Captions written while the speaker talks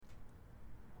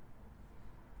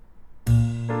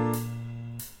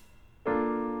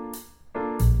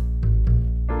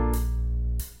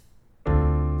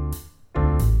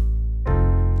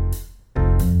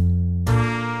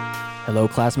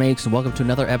Hello, classmates, and welcome to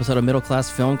another episode of Middle Class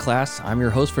Film Class. I'm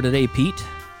your host for today, Pete.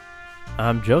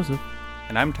 I'm Joseph.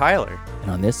 And I'm Tyler.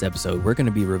 And on this episode, we're going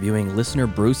to be reviewing listener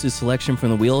Bruce's selection from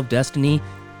the Wheel of Destiny,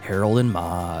 Harold and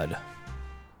Maude.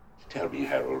 Tell me,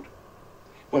 Harold,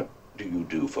 what do you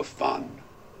do for fun?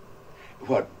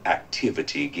 What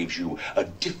activity gives you a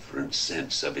different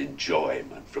sense of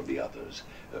enjoyment from the others?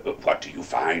 What do you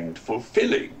find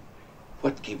fulfilling?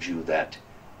 What gives you that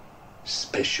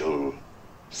special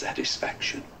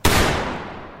satisfaction?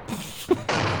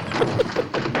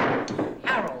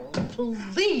 Harold,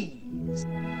 please.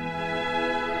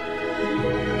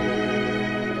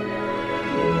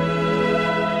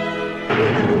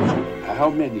 How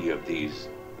many of these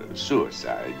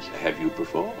suicides have you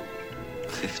performed?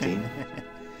 15.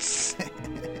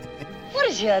 What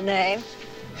is your name?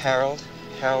 Harold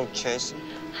Chasen.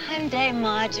 I'm Dame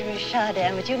Marjorie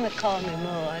Chardin, but you may call me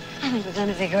Maude. I think we're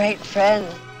going to be great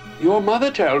friends. Your mother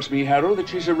tells me, Harold, that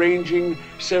she's arranging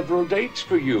several dates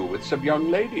for you with some young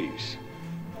ladies.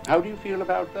 How do you feel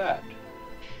about that?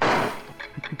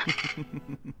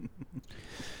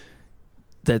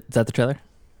 Is that the trailer?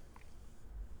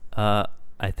 I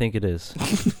think it is.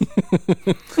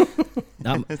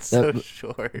 It's so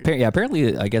short.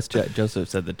 Apparently, I guess Joseph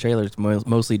said the trailer's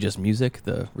mostly just music,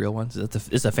 the real ones.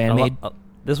 It's a fan-made?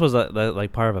 This was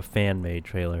like part of a fan-made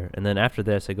trailer. And then after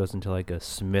this, it goes into like a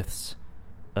Smiths...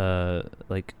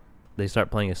 like they start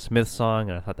playing a Smith song,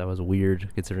 and I thought that was weird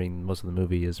considering most of the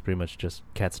movie is pretty much just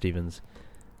Cat Stevens.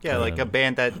 Yeah, like a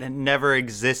band that never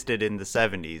existed in the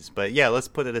 70s. But yeah, let's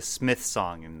put a Smith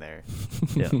song in there.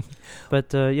 Yeah.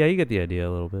 But yeah, you get the idea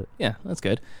a little bit. Yeah, that's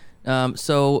good.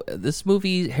 So this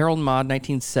movie, Harold and Maude,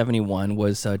 1971,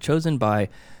 was chosen by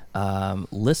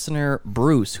listener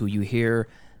Bruce, who you hear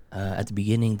at the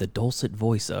beginning, the dulcet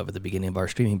voice of at the beginning of our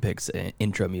Streaming Picks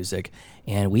intro music.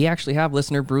 And we actually have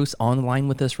listener Bruce on the line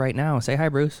with us right now. Say hi,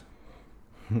 Bruce.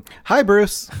 Hi,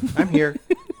 Bruce. I'm here.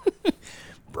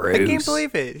 Bruce. I can't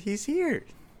believe it. He's here.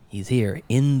 He's here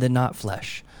in the not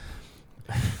flesh.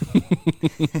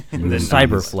 In the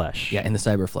cyber flesh. Yeah, in the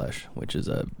cyber flesh, which is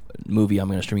a movie I'm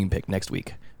going to Streaming Pick next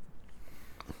week.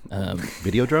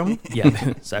 Videodrome? Yeah,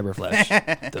 Cyber Flesh,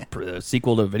 the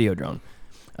sequel to Videodrome.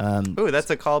 Ooh, that's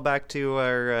a callback to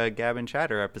our Gab and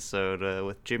Chatter episode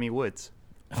with Jimmy Woods.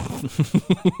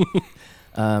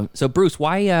 So Bruce,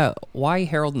 why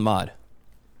Harold and Maude?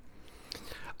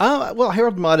 Well,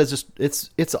 Harold and Maude is just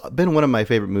it's been one of my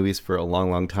favorite movies for a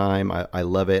long, long time. I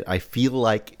love it. I feel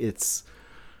like it's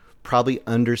probably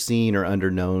underseen or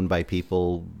underknown by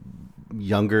people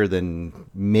younger than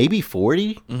maybe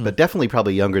 40, but definitely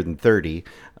probably younger than 30.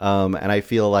 And I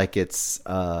feel like it's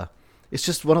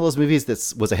just one of those movies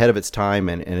that was ahead of its time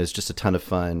and is just a ton of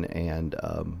fun, and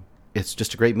it's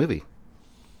just a great movie.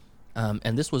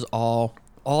 And this was all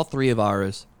three of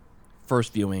ours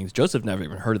first viewings. Joseph never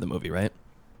even heard of the movie, right?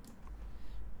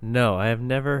 No, I have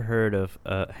never heard of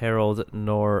Harold,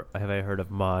 nor have I heard of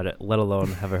Maude, let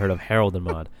alone have I heard of Harold and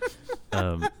Maude.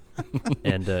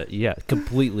 And yeah,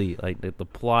 completely, like the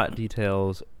plot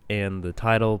details and the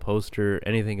title, poster,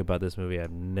 anything about this movie,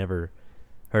 I've never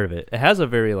heard of it. It has a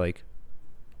very like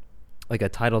a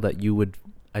title that you would,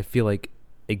 I feel like,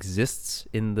 exists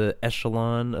in the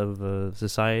echelon of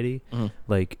society.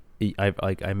 Like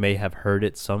I may have heard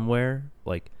it somewhere,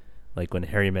 like When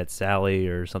Harry Met Sally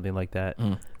or something like that.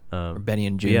 Or Benny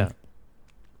and June. Yeah.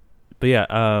 But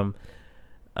yeah,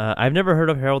 I've never heard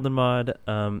of Harold and Maude.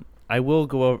 I will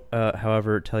go,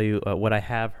 however, tell you what I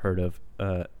have heard of.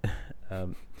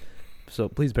 So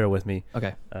please bear with me.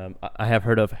 Okay. I have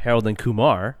heard of Harold and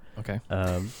Kumar. Okay.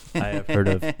 I have heard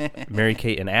of Mary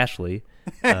Kate and Ashley.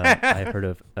 I've heard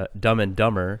of Dumb and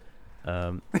Dumber.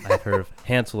 I've heard of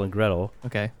Hansel and Gretel.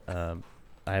 Okay.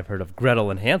 I've heard of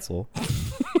Gretel and Hansel.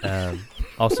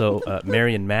 Also,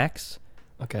 Mary and Max.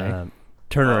 Okay.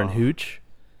 Turner and Hooch.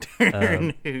 Turner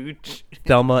and Hooch.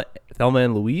 Thelma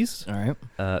and Louise. All right.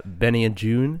 Benny and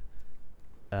June.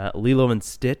 Lilo and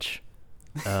Stitch.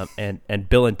 And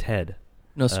Bill and Ted.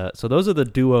 So those are the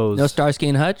duos. No Starsky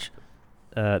and Hutch?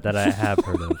 That I have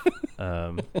heard of.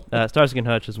 Starsky and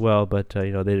Hutch as well, but they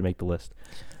didn't make the list.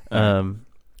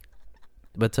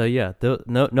 But yeah,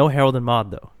 no Harold and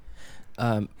Maude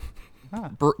though.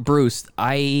 Bruce,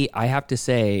 I have to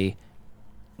say,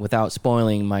 without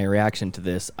spoiling my reaction to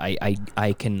this, I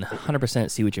can 100%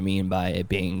 see what you mean by it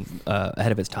being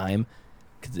ahead of its time.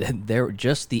 Because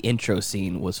just the intro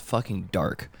scene was fucking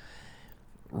dark,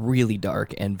 really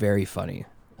dark and very funny.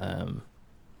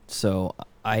 So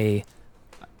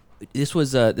this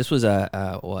was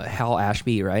Hal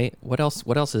Ashby, right? What else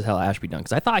has Hal Ashby done?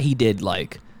 Because I thought he did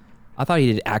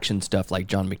action stuff like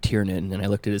John McTiernan, and I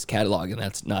looked at his catalog, and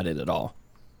that's not it at all.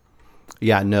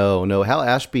 Yeah, no. Hal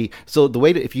Ashby. So the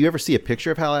way if you ever see a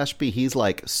picture of Hal Ashby, he's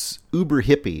like uber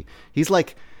hippie. He's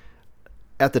like,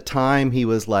 at the time, he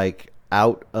was like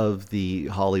out of the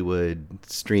Hollywood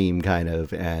stream kind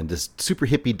of, and this super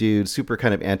hippie dude, super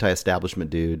kind of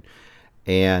anti-establishment dude.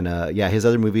 And his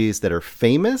other movies that are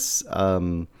famous,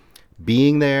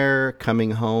 Being There,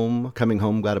 Coming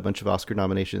Home got a bunch of Oscar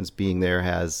nominations. Being There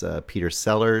has Peter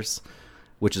Sellers,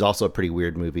 which is also a pretty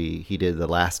weird movie. He did The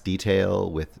Last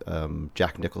Detail with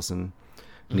Jack Nicholson,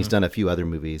 and he's done a few other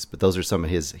movies, but those are some of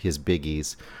his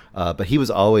biggies. But he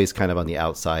was always kind of on the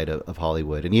outside of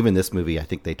Hollywood. And even this movie, I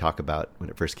think they talk about when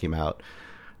it first came out,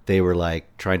 they were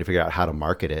like trying to figure out how to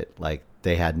market it. Like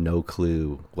they had no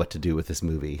clue what to do with this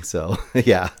movie. So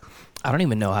yeah. I don't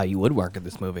even know how you would market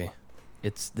this movie.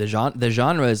 It's the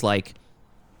genre is like,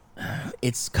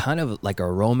 it's kind of like a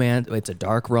romance. It's a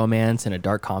dark romance and a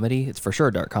dark comedy. It's for sure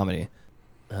a dark comedy.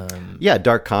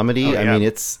 Dark comedy. Oh, yeah. I mean,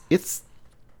 it's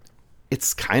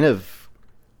kind of,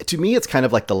 to me, it's kind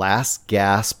of like the last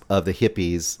gasp of the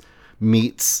hippies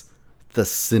meets the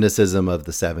cynicism of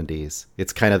the 70s.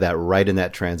 It's kind of that right in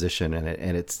that transition, and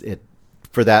it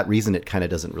for that reason it kind of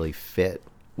doesn't really fit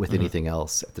with anything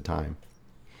else at the time.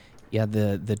 Yeah,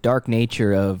 the dark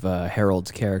nature of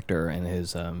Harold's character and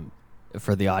his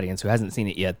for the audience who hasn't seen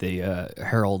it yet, the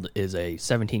Harold is a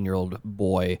 17-year-old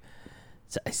boy,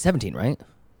 17, right?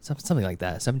 Something like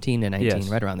that, 17 and 19, Yes.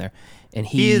 right around there, and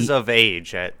He is of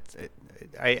age at.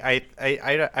 I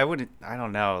wouldn't. I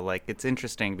don't know. Like it's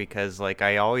interesting because like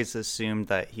I always assumed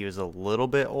that he was a little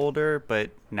bit older,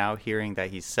 but now hearing that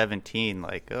he's 17,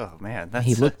 like oh man, that's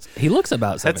he looks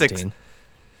about that's 17.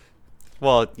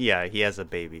 Well, yeah, he has a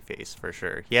baby face for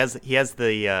sure. He has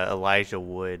the Elijah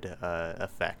Wood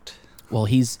effect. Well,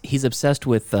 he's obsessed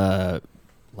with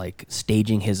like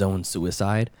staging his own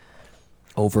suicide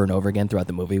over and over again throughout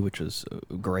the movie, which was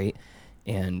great.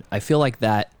 And I feel like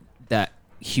that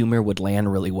humor would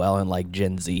land really well in like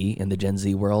Gen Z, in the Gen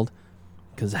Z world,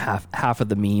 because half of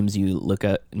the memes you look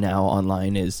at now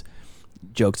online is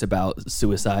jokes about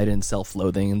suicide and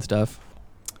self-loathing and stuff.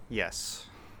 Yes,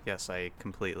 I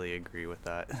completely agree with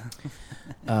that.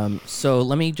 So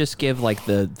let me just give like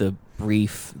the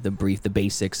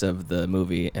basics of the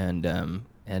movie, and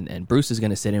Bruce is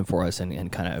going to sit in for us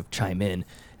and kind of chime in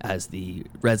as the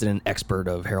resident expert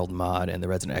of Harold Maude and the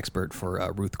resident expert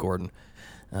for Ruth Gordon.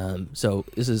 So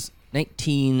this is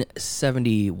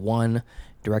 1971,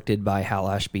 directed by Hal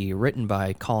Ashby, written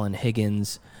by Colin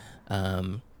Higgins,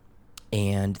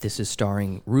 and this is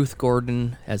starring Ruth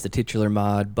Gordon as the titular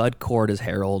Maude, Bud Cort as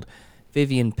Harold,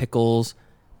 Vivian Pickles,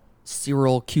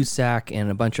 Cyril Cusack, and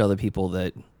a bunch of other people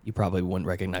that you probably wouldn't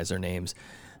recognize their names.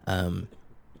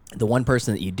 The one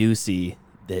person that you do see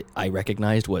that I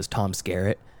recognized was Tom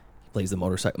Skerritt. He plays the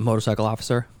motorcycle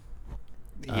officer.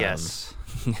 Yes.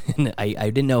 I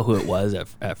didn't know who it was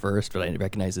at first, but I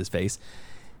recognized his face,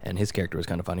 and his character was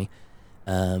kind of funny.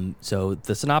 So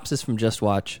the synopsis from Just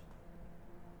Watch: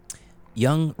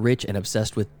 young, rich, and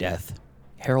obsessed with death,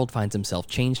 Harold finds himself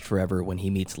changed forever when he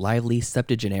meets lively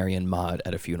septuagenarian Maude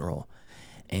at a funeral.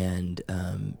 And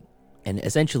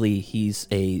essentially he's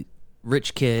a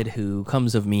rich kid who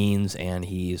comes of means, and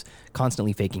he's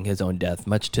constantly faking his own death,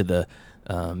 much to the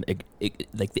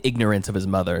like the ignorance of his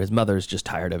mother. His mother's just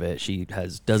tired of it. She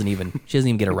doesn't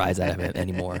even get a rise out of it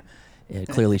anymore. And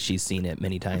clearly she's seen it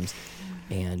many times,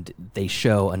 and they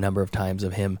show a number of times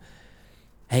of him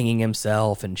hanging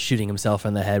himself and shooting himself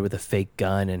in the head with a fake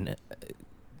gun and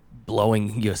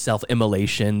blowing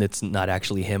self-immolation that's not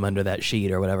actually him under that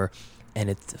sheet or whatever. And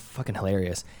it's fucking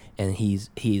hilarious. And he's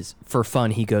for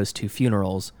fun, he goes to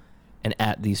funerals, and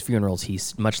at these funerals,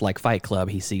 he's much like Fight Club,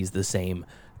 he sees the same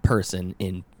person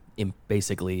in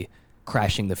basically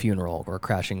crashing the funeral or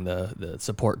crashing the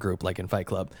support group like in Fight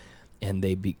Club. And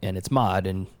and it's Maude,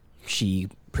 and she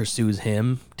pursues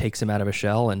him, takes him out of a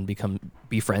shell, and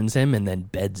befriends him, and then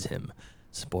beds him.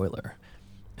 Spoiler.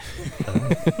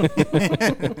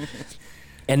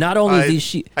 And not only is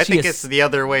she I think it's the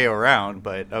other way around,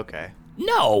 but okay.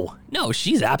 No,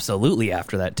 she's absolutely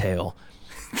after that tail.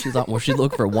 She's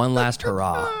looking for one last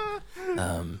hurrah.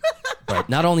 But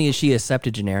not only is she a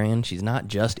septuagenarian, she's not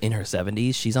just in her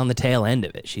 70s. She's on the tail end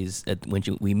of it. When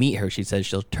we meet her, she says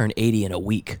she'll turn 80 in a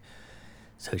week.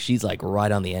 So she's like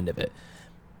right on the end of it.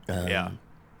 Yeah.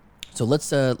 So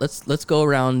let's go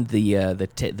around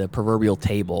the proverbial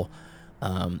table.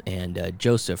 And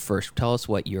Joseph, first, tell us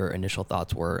what your initial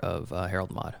thoughts were of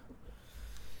Harold Maude.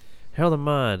 Harold and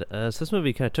Maude. So this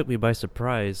movie kind of took me by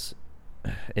surprise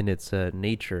in its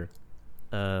nature.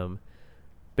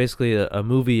 Basically, a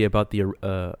movie about an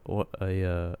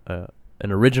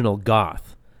original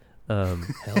goth Hell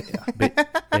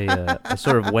yeah. A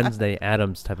sort of Wednesday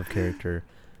Addams type of character,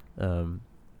 who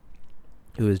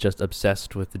is just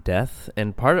obsessed with death.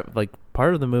 And part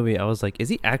of the movie, I was like, is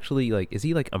he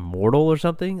immortal or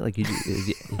something? Like he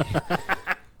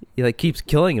like keeps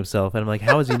killing himself, and I'm like,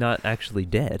 how is he not actually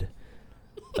dead?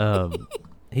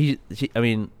 He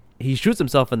shoots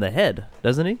himself in the head,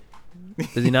 doesn't he?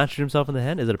 Does he not shoot himself in the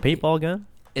head? Is it a paintball gun?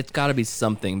 It's got to be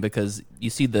something, because you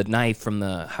see the knife from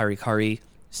the harikari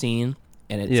scene,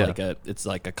 and it's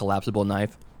like a collapsible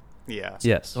knife. Yeah.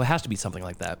 Yes. So it has to be something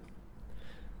like that.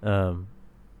 But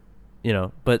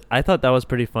I thought that was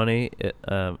pretty funny.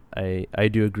 I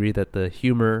do agree that the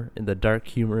humor and the dark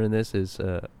humor in this is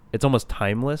it's almost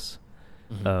timeless.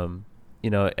 Mm-hmm.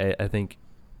 I think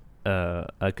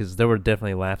because there were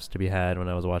definitely laughs to be had when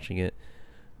I was watching it,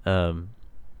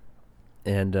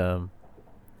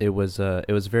 it was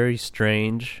very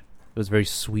strange. It was very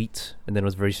sweet, and then it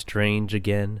was very strange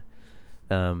again.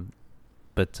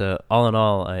 But all in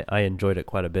all, I enjoyed it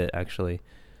quite a bit, actually.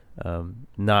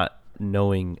 Not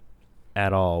knowing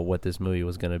at all what this movie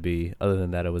was going to be, other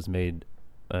than that it was made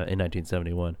in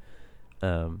 1971.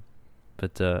 I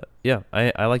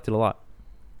liked it a lot.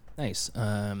 Nice.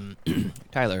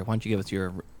 Tyler, why don't you give us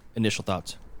your initial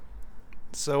thoughts?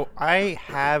 So I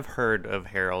have heard of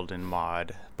Harold and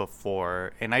Maude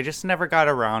before, and I just never got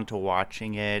around to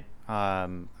watching it.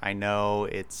 I know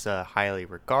it's highly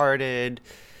regarded.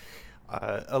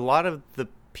 A lot of the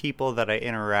people that I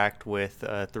interact with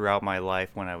throughout my life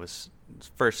when I was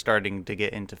first starting to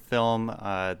get into film,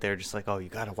 they're just like, oh, you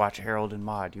gotta watch Harold and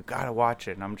Maude, you gotta watch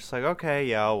it. And I'm just like, okay,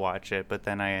 yeah, I'll watch it. But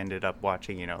then I ended up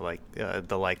watching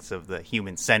the likes of the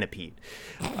Human Centipede.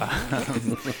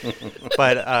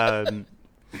 But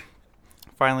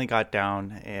finally got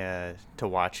down to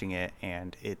watching it,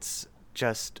 and it's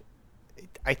just,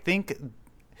 I think,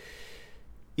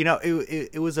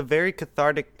 it was a very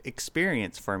cathartic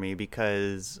experience for me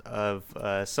because of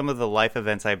some of the life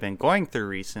events I've been going through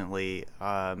recently.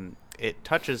 It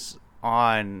touches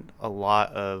on a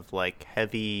lot of like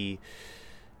heavy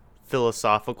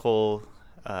philosophical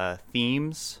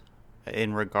themes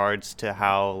in regards to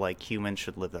how like humans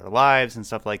should live their lives and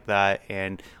stuff like that.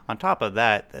 And on top of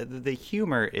that, the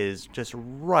humor is just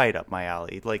right up my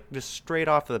alley, like just straight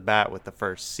off the bat with the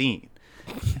first scene.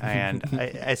 And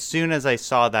as soon as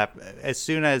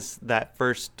that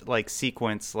first like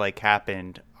sequence like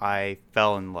happened, I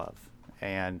fell in love,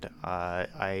 and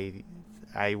I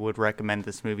would recommend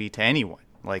this movie to anyone.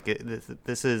 Like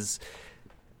this is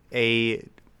a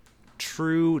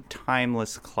true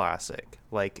timeless classic.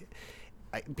 Like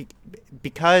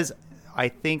because I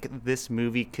think this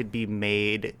movie could be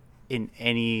made in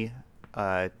any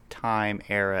time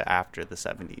era after the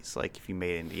 70s. Like if you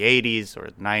made it in the 80s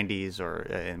or the 90s or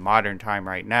in modern time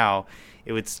right now,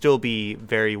 it would still be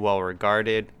very well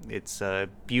regarded. It's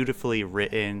beautifully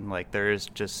written. Like there is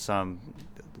just some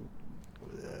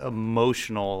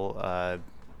emotional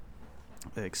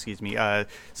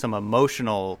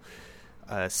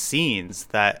scenes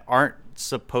that aren't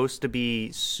supposed to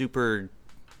be super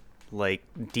like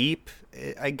deep,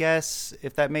 I guess,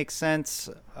 if that makes sense,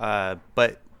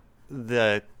 but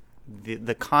the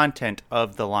content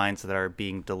of the lines that are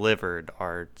being delivered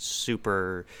are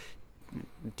super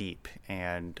deep,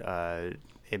 and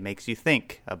it makes you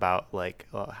think about like,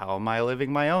 how am I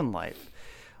living my own life?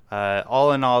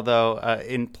 All in all, though,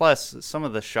 plus some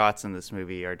of the shots in this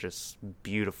movie are just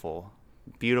beautiful.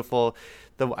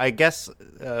 I guess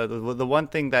the one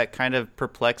thing that kind of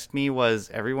perplexed me was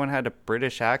everyone had a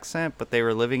British accent, but they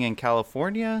were living in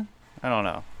California. I don't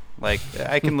know. Like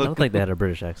I can look. I don't think they had a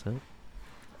British accent.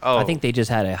 Oh, I think they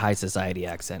just had a high society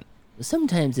accent.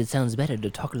 Sometimes it sounds better to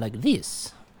talk like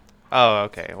this. Oh,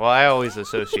 okay. Well, I always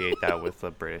associate that with a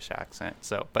British accent.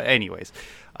 So, but anyways,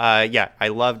 yeah, I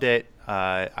loved it.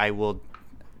 I will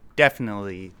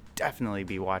definitely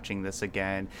be watching this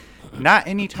again. Not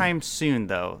anytime soon,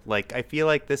 though. Like, I feel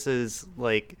like this is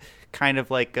like kind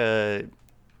of like a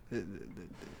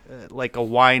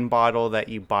wine bottle that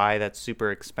you buy that's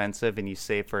super expensive and you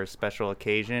save for a special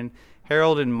occasion.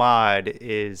 Harold and Maude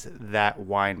is that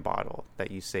wine bottle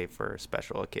that you save for a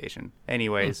special occasion.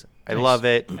 Anyways, I love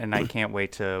it, and I can't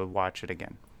wait to watch it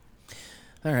again.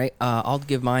 All right, I'll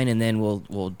give mine, and then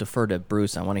we'll defer to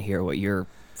Bruce. I want to hear what your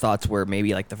thoughts were,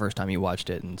 maybe like the first time you watched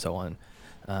it and so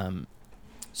on.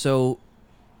 So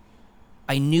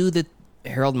I knew that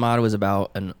Harold and Maude was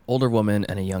about an older woman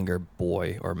and a younger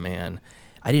boy or man.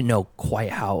 I didn't know quite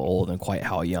how old and quite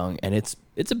how young, and it's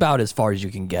about as far as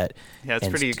you can get. Yeah, it's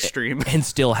pretty extreme. And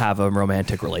still have a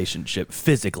romantic relationship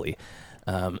physically.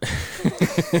 But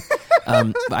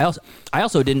I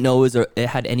also didn't know it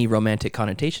had any romantic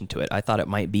connotation to it. I thought it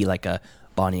might be like a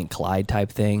Bonnie and Clyde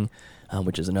type thing,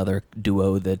 which is another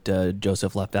duo that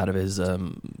Joseph left out of his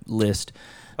list.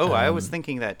 Oh, I was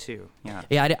thinking that too. Yeah.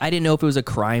 Yeah, I didn't know if it was a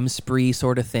crime spree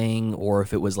sort of thing, or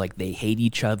if it was like they hate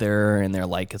each other and they're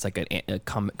like, it's like a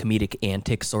comedic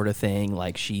antic sort of thing.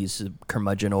 Like she's a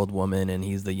curmudgeon old woman and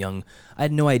he's the young. I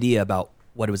had no idea about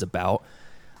what it was about.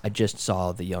 I just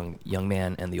saw the young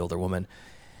man and the older woman,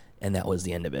 and that was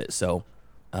the end of it. So,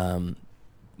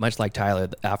 much like Tyler,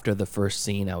 after the first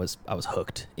scene, I was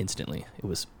hooked instantly. It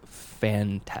was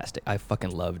fantastic. I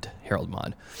fucking loved Harold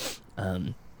Maude.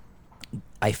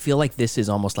 I feel like this is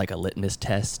almost like a litmus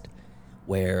test,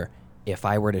 where if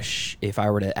I were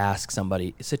to ask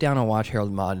somebody, sit down and watch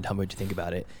Harold Maude and tell me what you think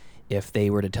about it. If they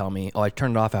were to tell me, I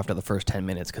turned it off after the first 10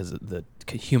 minutes because the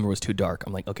humor was too dark.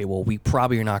 I'm like, okay, well, we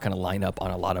probably are not going to line up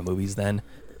on a lot of movies then,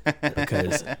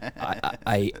 because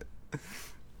I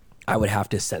would have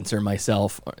to censor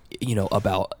myself,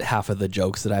 about half of the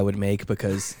jokes that I would make,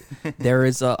 because there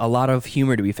is a lot of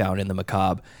humor to be found in the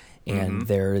macabre, and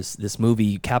there's this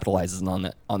movie capitalizes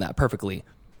on that perfectly.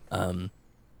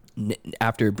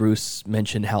 After Bruce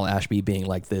mentioned Hal Ashby being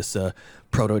like this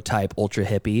prototype ultra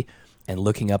hippie, and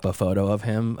looking up a photo of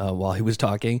him while he was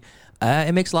talking,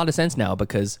 it makes a lot of sense now,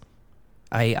 because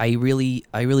I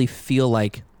really feel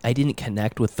like I didn't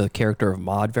connect with the character of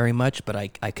Maude very much, but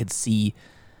I could see,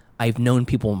 I've known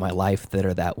people in my life that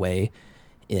are that way,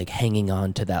 like hanging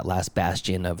on to that last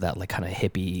bastion of that like kind of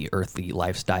hippie, earthy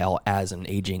lifestyle as an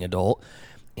aging adult,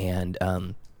 and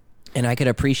I could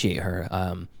appreciate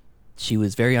her. She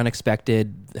was very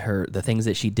unexpected. The things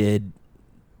that she did,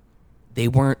 they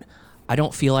weren't. I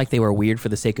don't feel like they were weird for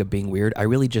the sake of being weird. I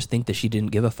really just think that she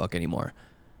didn't give a fuck anymore.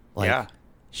 Like, yeah.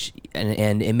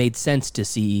 And it made sense to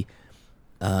see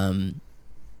the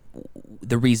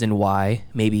reason why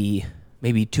maybe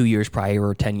 2 years prior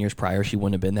or 10 years prior she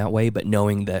wouldn't have been that way, but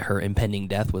knowing that her impending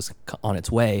death was on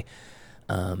its way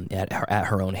at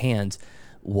her own hands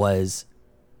was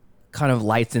kind of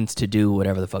licensed to do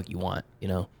whatever the fuck you want,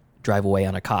 drive away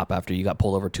on a cop after you got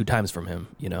pulled over 2 times from him,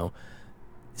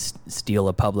 steal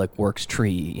a public works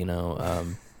tree,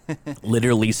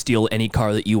 literally steal any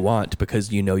car that you want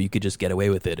because you could just get away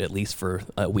with it at least for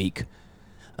a week.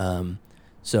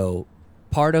 So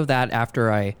part of that,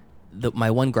 after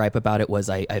my one gripe about it was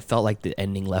I felt like the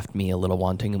ending left me a little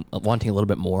wanting a little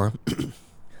bit more.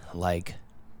 Like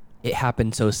it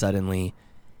happened so suddenly,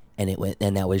 and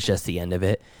that was just the end of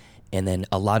it. And then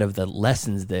a lot of the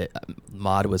lessons that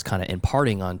Maude was kind of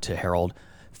imparting onto Harold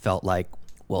felt like,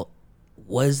 well,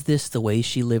 was this the way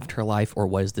she lived her life, or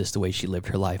was this the way she lived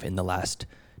her life in the last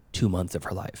 2 months of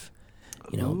her life?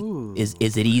 Is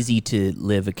it easy to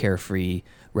live a carefree,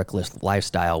 reckless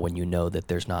lifestyle when you know that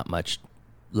there's not much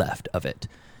left of it?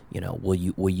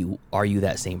 Are you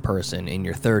that same person in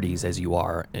your 30s as you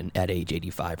are at age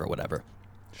 85 or whatever?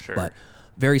 Sure. But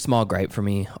very small gripe for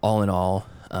me. All in all,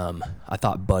 I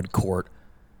thought Bud Cort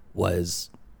was.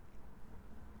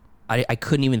 I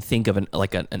couldn't even think of an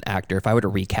actor. If I were to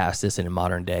recast this in a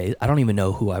modern day, I don't even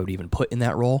know who I would even put in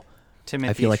that role.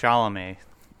 Timothy Chalamet.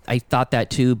 I thought that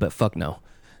too, but fuck no.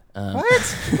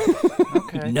 What?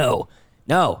 Okay. No,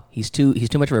 he's too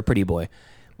much of a pretty boy.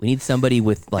 We need somebody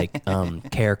with like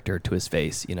character to his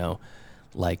face,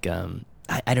 like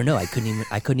I don't know. I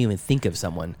couldn't even think of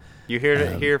someone. You heard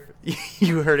it here.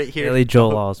 You heard it here. Haley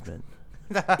Joel Osment.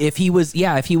 If he was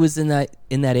in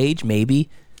that age, maybe.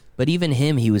 But even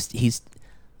him, he's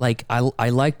like I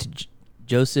liked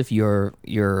Joseph, your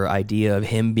idea of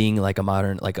him being like a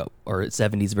modern or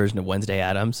 70s version of Wednesday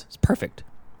Addams. It's perfect.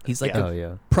 He's like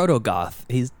a proto goth.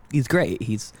 He's great.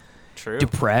 He's True.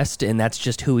 Depressed, and that's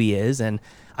just who he is. And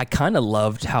I kind of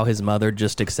loved how his mother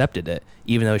just accepted it,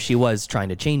 even though she was trying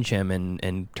to change him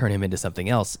and turn him into something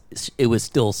else. It was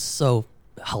still so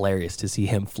hilarious to see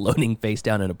him floating face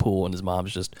down in a pool, and his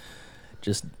mom's just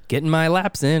getting my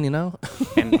laps in,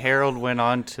 And Harold went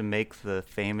on to make the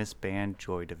famous band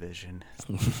Joy Division.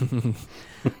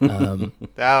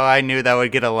 I knew that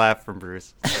would get a laugh from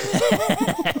Bruce.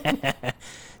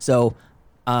 So,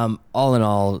 all in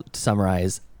all, to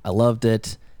summarize, I loved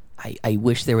it. I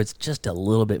wish there was just a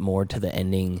little bit more to the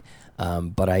ending,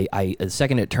 but the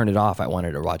second it turned it off, I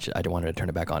wanted to watch it. I wanted to turn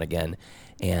it back on again.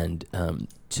 And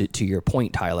to your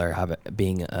point, Tyler,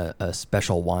 being a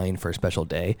special wine for a special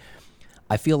day,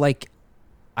 I feel like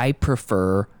I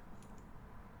prefer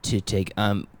to take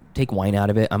wine out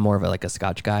of it. I'm more of a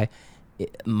Scotch guy.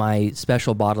 My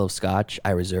special bottle of Scotch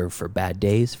I reserve for bad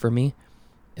days for me.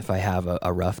 If I have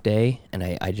a rough day and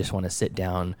I just want to sit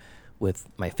down with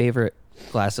my favorite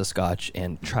glass of Scotch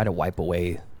and try to wipe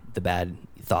away the bad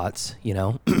thoughts, you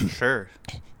know. Sure.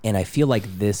 And I feel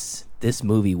like this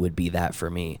movie would be that for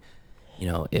me, you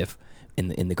know, if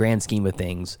in the grand scheme of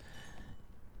things,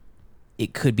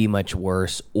 it could be much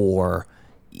worse, or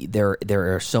there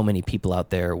are so many people out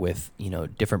there with, you know,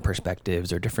 different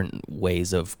perspectives or different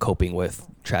ways of coping with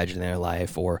tragedy in their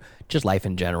life or just life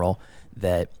in general,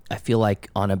 that I feel like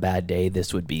on a bad day,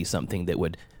 this would be something that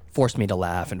would force me to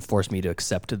laugh and force me to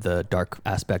accept the dark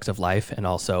aspects of life, and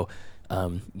also,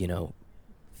 you know,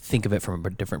 think of it from a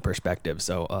different perspective.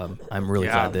 So I'm really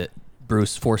glad that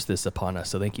Bruce forced this upon us.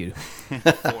 So thank you.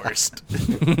 Forced.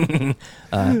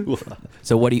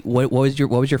 So what was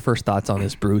your first thoughts on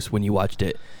this, Bruce, when you watched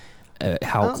it?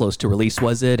 How close to release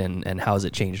was it, and how has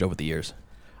it changed over the years?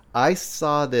 I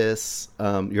saw this.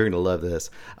 You're gonna love this.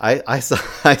 I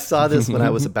saw this when I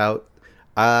was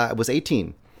I was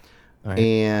 18, Right.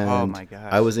 and Oh my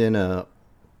gosh. I was in a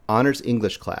honors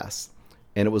English class,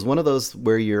 and it was one of those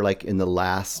where you're like in the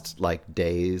last like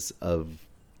days of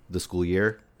the school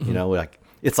year. You know, like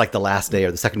it's like the last day or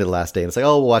the second to the last day, and it's like,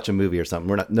 oh, we'll watch a movie or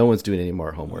something. No one's doing any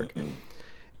more homework.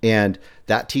 And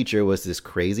that teacher was this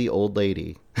crazy old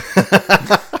lady.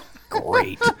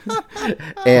 Great.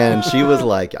 And she was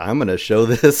like, I'm going to show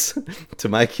this to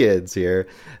my kids here.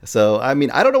 So, I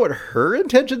mean, I don't know what her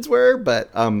intentions were,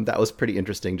 but that was pretty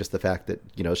interesting. Just the fact that,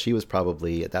 you know, she was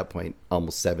probably at that point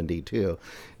almost 70 too,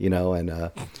 you know, and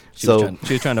She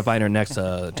was trying to find her next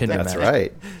Tinder that's match.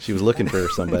 right. She was looking for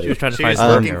somebody. She was trying to She find was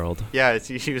her looking- Harold. Yeah,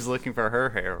 she was looking for her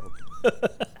Harold.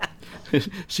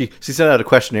 she sent out a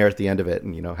questionnaire at the end of it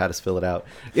and, you know, had us fill it out.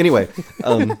 Anyway,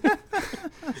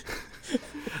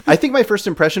 I think my first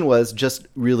impression was just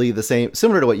really the same,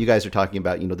 similar to what you guys are talking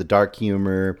about, you know, the dark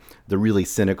humor, the really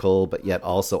cynical, but yet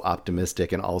also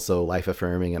optimistic and also life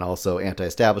affirming and also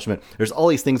anti-establishment. There's all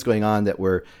these things going on that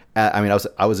were, I mean,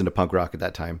 I was into punk rock at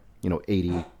that time, you know,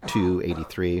 82,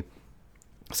 83.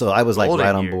 So I was like Golden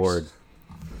right on years. board.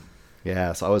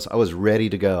 Yeah. So I was ready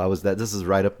to go. This is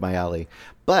right up my alley,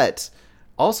 but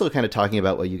also kind of talking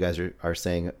about what you guys are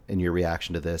saying in your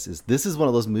reaction to this is one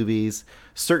of those movies,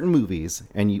 certain movies,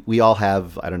 and we all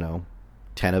have, I don't know,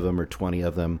 10 of them or 20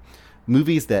 of them,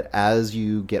 movies that as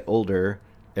you get older,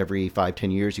 every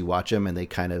 5-10 years you watch them and they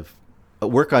kind of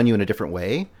work on you in a different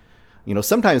way. You know,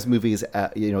 sometimes movies,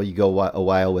 you know, you go a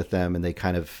while with them and they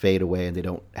kind of fade away and they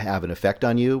don't have an effect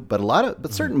on you. But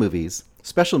certain movies,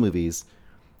 special movies,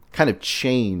 kind of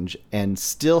change and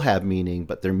still have meaning,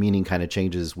 but their meaning kind of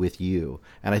changes with you.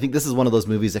 And I think this is one of those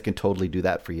movies that can totally do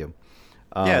that for you.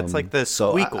 Yeah, it's like the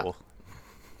Squeakle.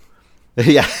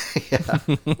 Yeah.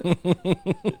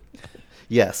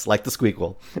 Yes, like the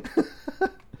Squeakle.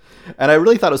 And I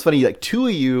really thought it was funny. Like two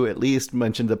of you at least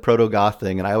mentioned the proto-goth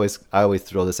thing, and I always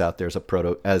throw this out there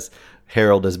as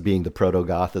Harold as being the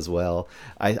proto-goth as well.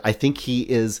 I think he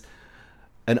is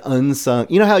an unsung.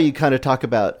 You know how you kind of talk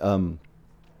about.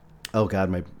 Oh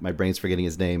God, my brain's forgetting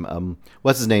his name.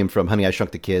 What's his name from Honey, I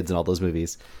Shrunk the Kids and all those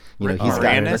movies? You know, he's got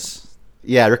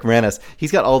Rick Moranis.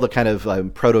 He's got all the kind of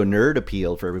proto nerd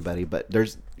appeal for everybody, but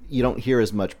you don't hear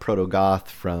as much proto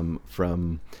goth from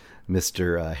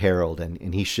Mr. Harold,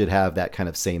 and he should have that kind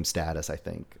of same status. I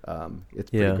think it's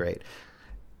pretty great.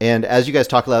 And as you guys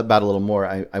talk about it a little more,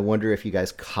 I wonder if you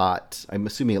guys caught. I'm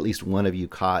assuming at least one of you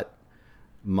caught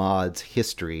Maude's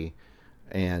history,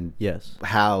 and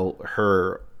how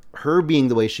her being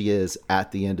the way she is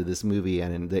at the end of this movie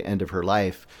and in the end of her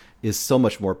life is so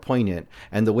much more poignant,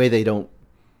 and the way they don't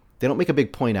make a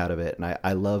big point out of it. And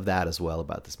I love that as well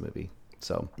about this movie.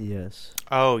 So yes.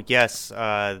 Oh yes,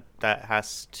 that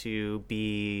has to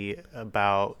be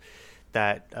about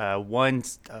that one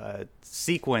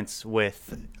sequence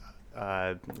with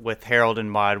Harold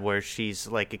and Maude where she's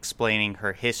like explaining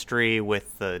her history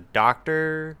with the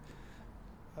doctor,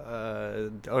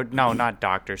 or no, not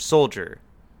doctor, soldier.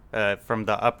 From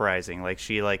the uprising, like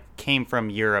she like came from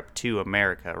Europe to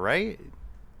America, right?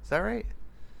 Is that right?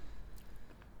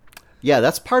 Yeah,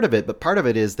 that's part of it, but part of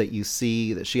it is that you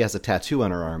see that she has a tattoo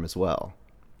on her arm as well.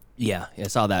 Yeah, I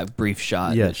saw that brief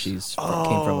shot that came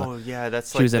from. Yeah,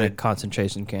 that's she was in a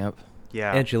concentration camp.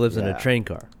 Yeah, and she lives in a train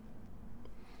car.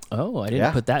 Oh, I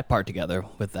didn't put that part together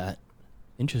with that.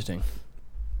 Interesting.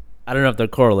 I don't know if they're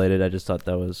correlated. I just thought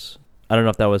that was. I don't know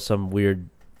if that was some weird.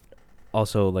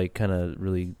 Also, like, kind of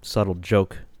really subtle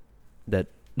joke that,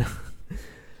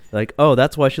 like, oh,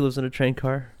 that's why she lives in a train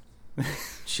car?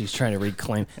 She's trying to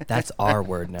reclaim. That's our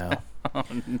word now. Oh,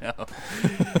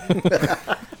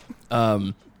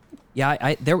 no.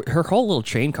 Yeah, her whole little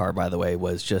train car, by the way,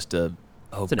 was just it's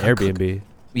an Airbnb.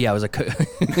 Yeah, it was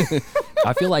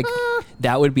I feel like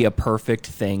that would be a perfect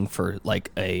thing for,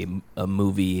 like, a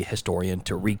movie historian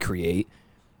to recreate.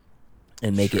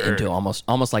 and make it Sure. into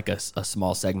almost like a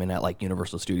small segment at like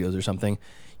Universal Studios or something.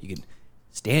 You could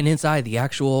stand inside the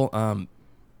actual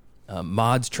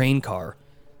Maude's train car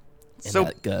in So-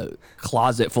 that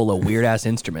closet full of weird ass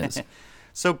instruments.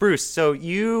 So Bruce, so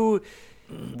you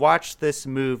watched this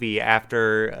movie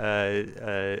after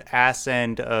ass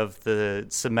end of the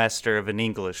semester of an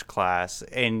English class,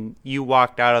 and you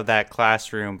walked out of that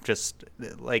classroom just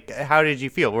like, how did you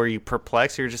feel? Were you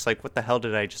perplexed? You were just like, what the hell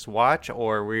did I just watch?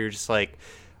 Or were you just like,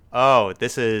 oh,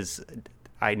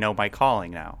 I know my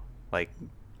calling now. Like,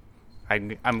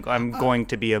 I'm going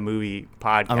to be a movie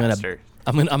podcaster.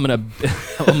 Oh, I'm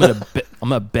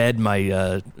gonna bed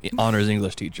my honors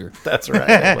English teacher. That's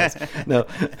right.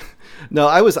 No,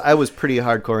 I was pretty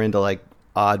hardcore into like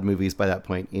odd movies by that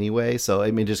point anyway. So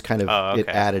I mean, just kind of it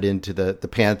added into the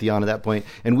pantheon at that point.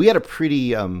 And we had a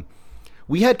pretty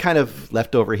we had kind of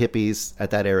leftover hippies at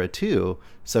that era too.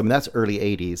 So I mean, that's early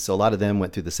 '80s. So a lot of them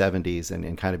went through the '70s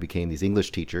and kind of became these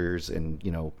English teachers and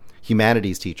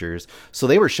humanities teachers. So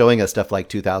they were showing us stuff like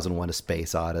 2001: A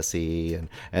Space Odyssey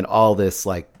and all this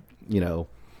like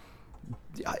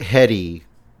heady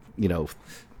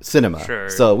cinema. Sure.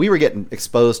 So we were getting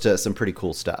exposed to some pretty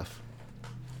cool stuff.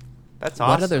 That's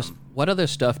awesome. What other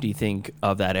stuff do you think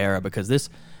of that era? Because this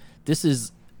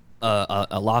is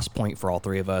a lost point for all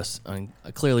three of us. I mean,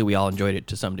 clearly, we all enjoyed it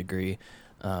to some degree.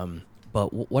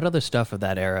 But what other stuff of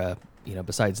that era,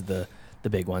 besides the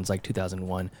big ones like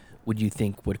 2001, would you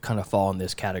think would kind of fall in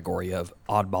this category of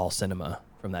oddball cinema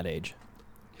from that age?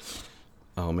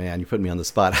 Oh man, you put me on the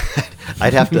spot.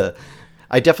 I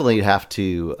definitely have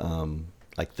to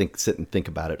sit and think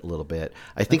about it a little bit.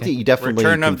 I think that you definitely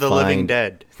Return can of the find... Living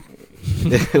Dead.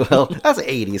 Well, that's the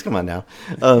 80s. Come on now.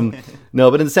 No,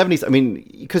 but in the 70s, I mean,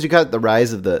 because you got the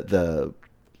rise of the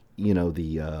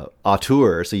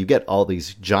auteur, so you get all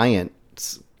these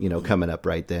giants, coming up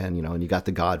right then, and you got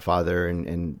The Godfather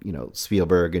and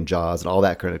Spielberg and Jaws and all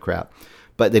that kind of crap.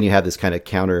 But then you have this kind of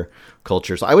counter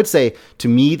culture. So I would say, to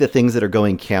me, the things that are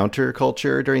going counter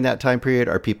culture during that time period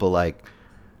are people like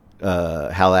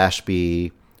Hal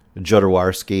Ashby,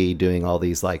 Jodorowsky doing all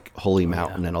these like Holy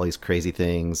Mountain and all these crazy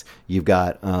things. You've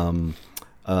got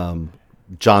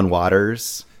John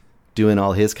Waters doing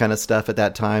all his kind of stuff at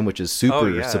that time, which is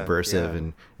super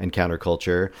subversive and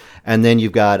counterculture. And then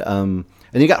you've got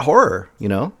horror.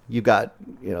 You've got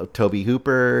Tobe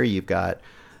Hooper. You've got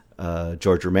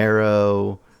George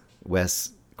Romero,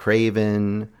 Wes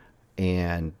Craven,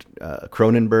 and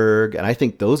Cronenberg, and I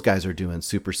think those guys are doing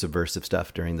super subversive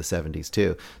stuff during the 70s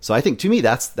too. So I think, to me,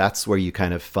 that's where you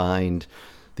kind of find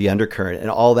the undercurrent and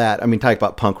all that. I mean, talk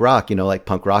about punk rock, like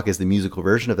punk rock is the musical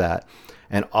version of that,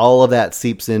 and all of that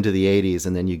seeps into the 80s,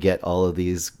 and then you get all of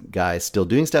these guys still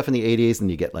doing stuff in the 80s,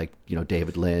 and you get like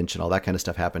David Lynch and all that kind of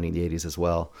stuff happening in the 80s as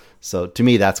well. So to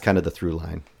me, that's kind of the through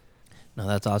line. No,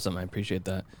 that's awesome. I appreciate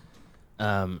that.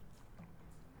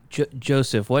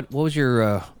 Joseph, what was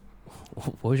your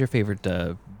favorite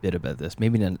bit about this?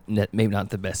 Maybe not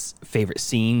the best favorite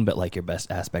scene, but like your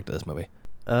best aspect of this movie.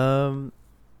 I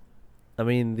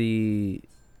mean, the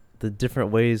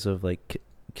different ways of like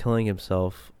killing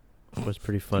himself was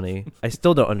pretty funny. I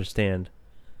still don't understand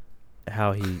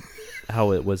how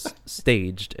it was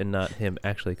staged and not him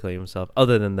actually killing himself,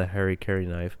 other than the Harry Carey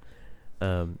knife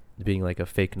being like a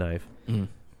fake knife.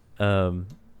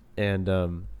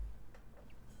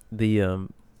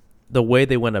 The way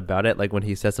they went about it, like when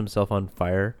he sets himself on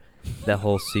fire, that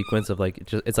whole sequence of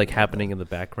like it's like happening in the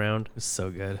background. It's so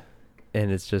good, and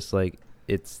it's just like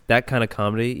it's that kind of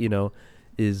comedy,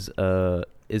 is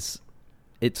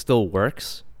it still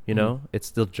works, It's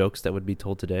still jokes that would be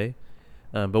told today.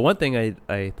 But one thing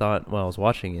I thought while I was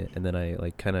watching it, and then I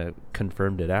like kind of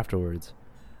confirmed it afterwards,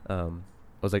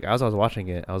 was like, as I was watching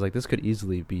it, I was like, this could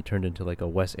easily be turned into like a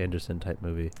Wes Anderson type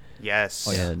movie. Yes,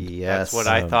 yes, that's what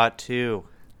I thought too.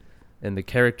 And the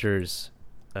characters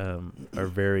are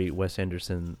very Wes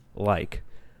Anderson like.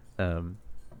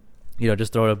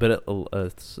 Just throw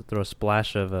throw a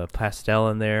splash of pastel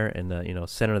in there, and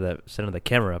center the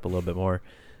camera up a little bit more,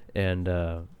 and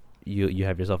you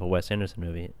have yourself a Wes Anderson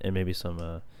movie, and maybe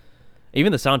some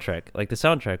even the soundtrack. Like the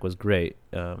soundtrack was great.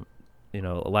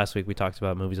 Last week we talked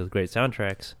about movies with great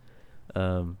soundtracks.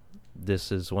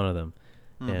 This is one of them.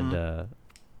 Mm-hmm. And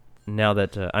now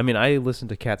that I listened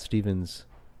to Cat Stevens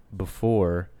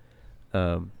before,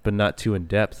 but not too in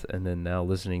depth, and then now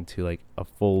listening to like a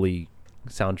fully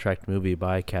soundtracked movie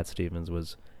by Cat Stevens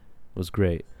was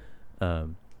great. I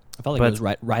felt like it was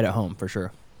right at home for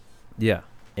sure. Yeah,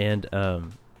 and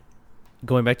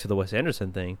going back to the Wes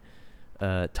Anderson thing,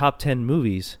 top 10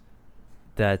 movies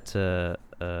that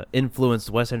influenced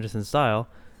Wes Anderson's style,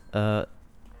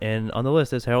 and on the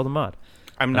list is Harold and Maude.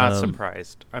 I'm not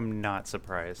surprised. I'm not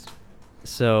surprised.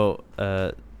 So,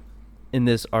 in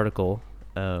this article,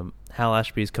 Hal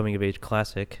Ashby's coming-of-age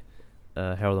classic,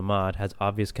 Harold and Maude, has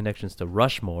obvious connections to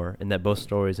Rushmore in that both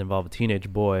stories involve a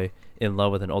teenage boy in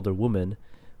love with an older woman,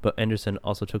 but Anderson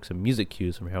also took some music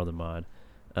cues from Harold and Maude,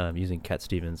 using Cat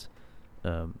Stevens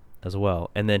as well.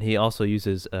 And then he also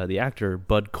uses the actor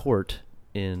Bud Cort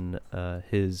in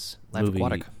his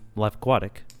movie Life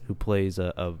Aquatic, who plays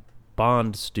a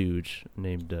Bond stooge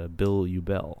named Bill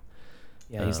Ubell.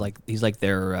 Yeah, he's like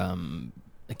their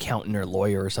accountant or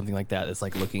lawyer or something like that. That's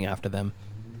like looking after them.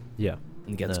 Yeah,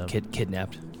 and gets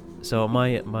kidnapped. So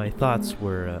my thoughts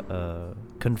were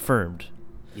confirmed.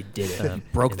 You did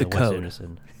it. Broke the code.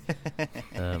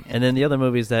 And then the other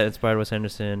movies that inspired Wes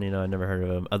Anderson, I never heard of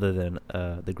them other than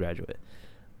The Graduate.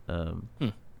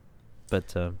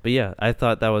 But yeah, I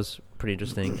thought that was pretty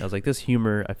interesting. I was like, this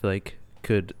humor, I feel like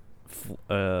could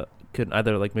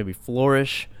either like maybe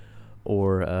flourish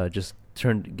or just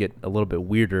get a little bit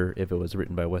weirder if it was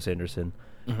written by Wes Anderson.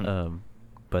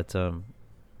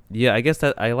 Yeah, I guess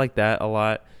that I like that a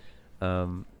lot.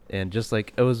 And just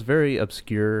like it was very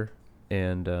obscure,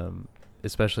 and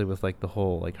especially with like the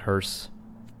whole like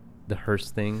the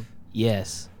hearse thing.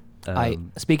 Yes.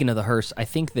 Speaking of the hearse, I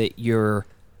think that your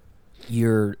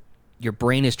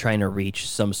brain is trying to reach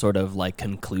some sort of like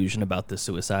conclusion about the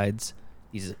suicides,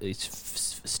 these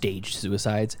staged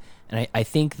suicides, and I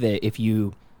think that if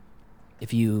you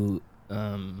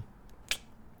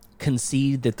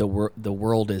concede that the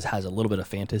world has a little bit of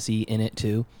fantasy in it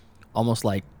too, almost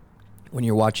like when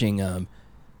you're watching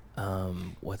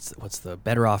what's the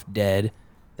Better Off Dead,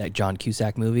 that John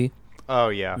Cusack movie. Oh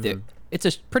yeah.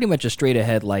 It's pretty much a straight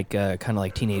ahead like kind of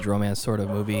like teenage romance sort of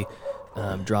movie,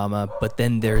 drama, but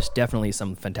then there's definitely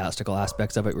some fantastical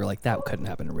aspects of it where like that couldn't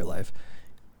happen in real life.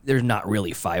 There's not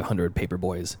really 500 paper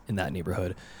boys in that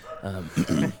neighborhood.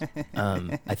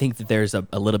 I think that there's a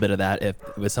little bit of that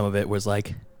with some of it was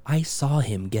like, I saw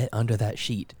him get under that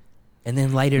sheet and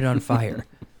then light it on fire.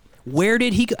 Where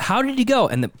did he go? How did he go?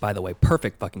 And by the way,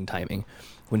 perfect fucking timing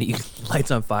when he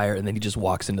lights on fire and then he just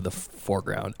walks into the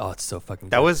foreground. Oh, it's so fucking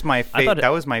good. That was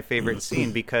my favorite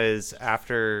scene because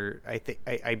after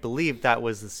I believe that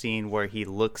was the scene where he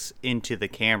looks into the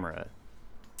camera.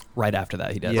 Right after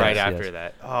that, he does. Yes, after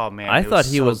that. Oh man, I thought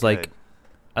he was like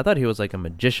a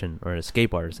magician or an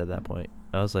escape artist at that point.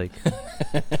 I was like,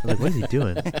 what is he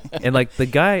doing? And like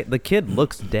the kid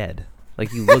looks dead.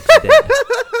 Like he looks dead.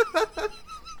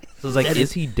 So it's like,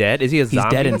 is he dead? Is he a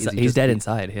zombie? He's dead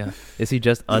inside. Yeah. Is he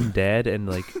just undead and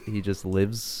like he just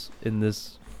lives in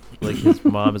this? Like his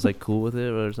mom is like cool with it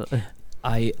or something.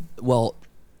 Well,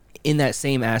 in that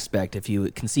same aspect, if you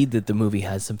concede that the movie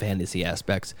has some fantasy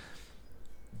aspects,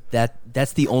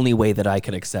 that's the only way that I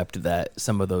could accept that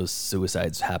some of those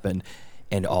suicides happened,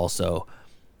 and also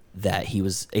that he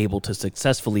was able to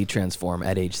successfully transform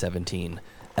at age 17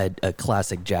 a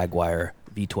classic Jaguar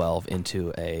V12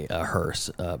 into a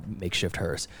hearse, makeshift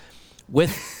hearse,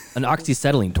 with an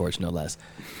oxyacetylene torch, no less.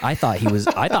 I thought he was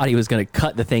going to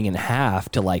cut the thing in half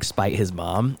to like spite his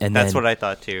mom, and that's what I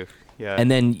thought too. Yeah,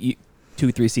 and then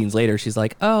 2-3 scenes later, she's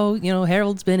like, "Oh,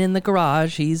 Harold's been in the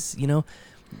garage. He's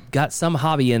got some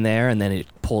hobby in there," and then it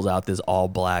pulls out this all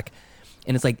black,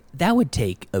 and it's like that would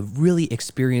take a really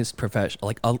experienced professional,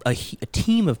 like a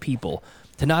team of people,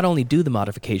 to not only do the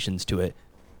modifications to it.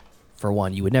 For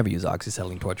one, you would never use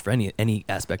oxyacetylene torch for any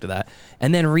aspect of that,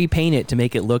 and then repaint it to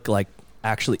make it look like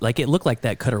actually like it looked like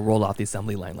that could have rolled off the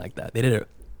assembly line like that. They did a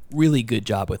really good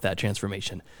job with that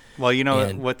transformation. Well,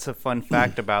 what's a fun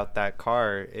fact about that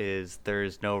car is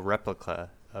there's no replica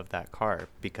of that car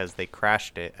because they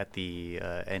crashed it at the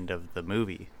end of the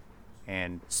movie.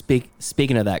 And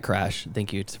speaking of that crash,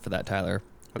 thank you for that, Tyler.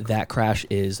 Okay. That crash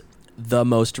is the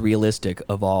most realistic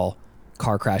of all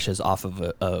car crashes off of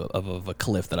a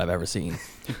cliff that I've ever seen.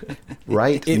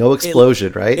 Right? No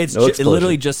explosion, right? It's no explosion.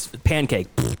 Literally just pancake,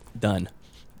 done.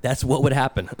 That's what would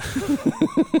happen.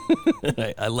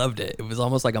 I loved it. It was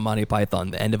almost like a Monty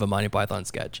Python, the end of a Monty Python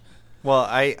sketch. Well,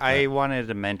 I wanted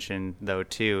to mention, though,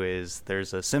 too, is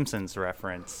there's a Simpsons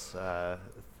reference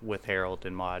with Harold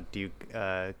and Maude. Do you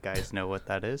guys know what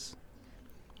that is?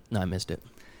 No, I missed it.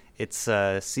 It's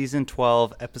season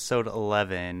 12, episode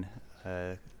 11,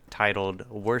 titled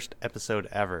Worst Episode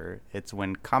Ever. It's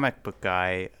when comic book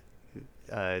guy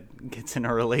gets in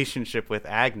a relationship with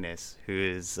Agnes, who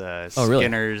is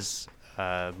Skinner's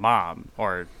mom,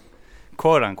 or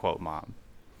quote-unquote mom.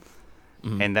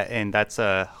 Mm-hmm. And that's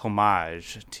a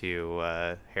homage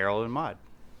to Harold and Maude.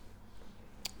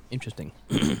 Interesting.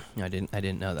 I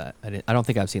didn't know that. I don't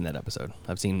think I've seen that episode.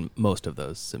 I've seen most of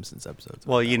those Simpsons episodes.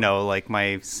 Well, like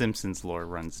my Simpsons lore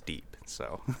runs deep,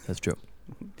 so that's true.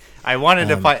 I wanted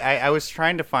to find. I was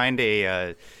trying to find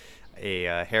a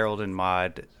Harold and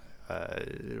Maude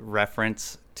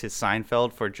reference to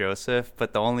Seinfeld for Joseph,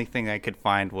 but the only thing I could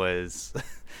find was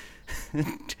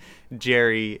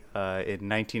Jerry in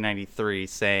 1993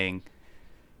 saying,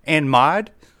 "And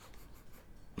Maude."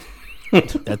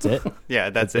 That's it. Yeah,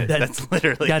 that's it. That's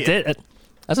literally That's it.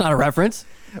 That's not a reference.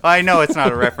 I know it's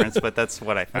not a reference, but that's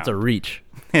what I found. That's a reach.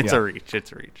 It's a reach.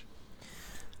 It's a reach.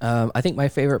 I think my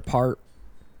favorite part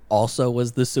also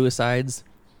was the suicides.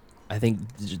 I think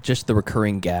just the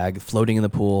recurring gag, floating in the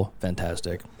pool,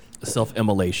 fantastic.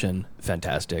 Self-immolation,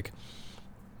 fantastic.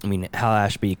 I mean, Hal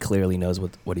Ashby clearly knows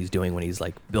what he's doing when he's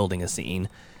like building a scene,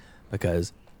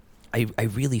 because I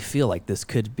really feel like this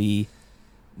could be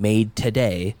made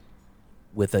today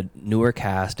with a newer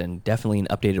cast and definitely an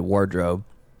updated wardrobe,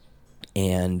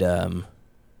 and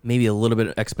maybe a little bit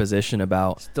of exposition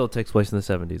about. Still takes place in the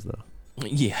 70s, though.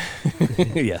 Yeah,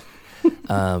 yeah.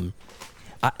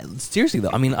 Seriously though,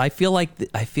 I mean, I feel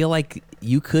like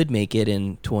you could make it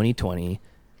in 2020,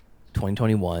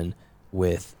 2021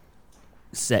 with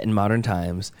set in modern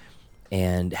times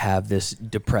and have this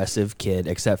depressive kid.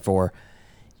 Except for,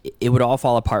 it would all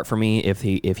fall apart for me if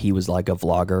he was like a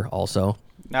vlogger also.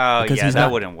 Oh Because yeah, he's that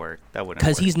not- wouldn't work. That wouldn't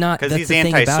Because work. he's not. Because That's he's the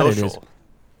thing about it is. antisocial.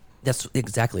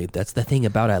 That's the thing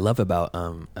about I love about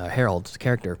Harold's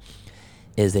character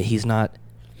is that he's not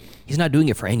doing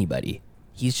it for anybody.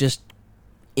 He's just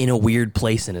in a weird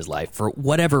place in his life for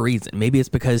whatever reason. Maybe it's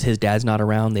because his dad's not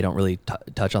around. They don't really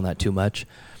touch on that too much.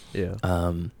 Yeah.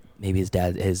 Maybe his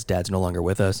dad's no longer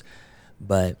with us,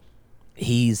 but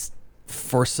he's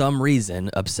for some reason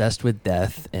obsessed with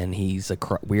death, and he's a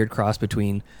weird cross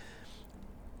between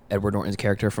Edward Norton's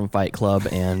character from Fight Club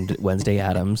and Wednesday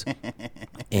Addams,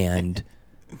 and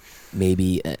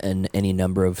maybe any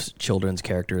number of children's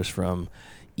characters from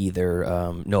either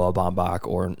Noah Baumbach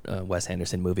or Wes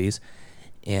Anderson movies.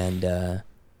 And I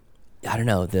don't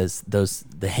know, the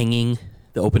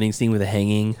opening scene with the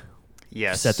hanging,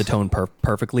 Yes. set the tone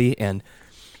perfectly. And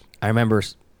I remember,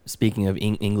 speaking of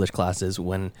English classes,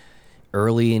 when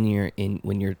early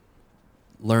when you're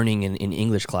learning in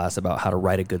English class about how to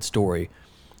write a good story,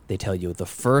 they tell you the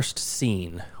first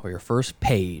scene or your first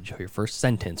page or your first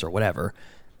sentence or whatever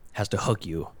has to hook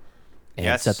you and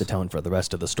Yes. set the tone for the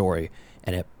rest of the story.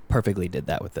 And it perfectly did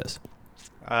that with this.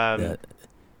 I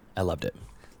loved it.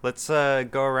 Let's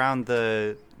go around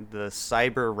the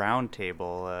cyber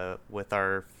roundtable with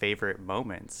our favorite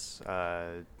moments.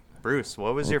 Bruce,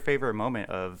 what was your favorite moment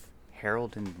of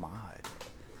Harold and Maude?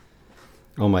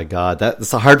 Oh my God,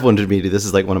 that's a hard one to me. This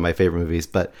is like one of my favorite movies,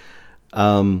 but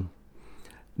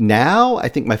now I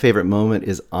think my favorite moment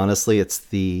is honestly it's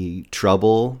the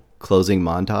Trouble closing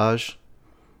montage.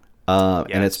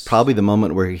 And it's probably the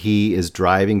moment where he is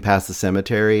driving past the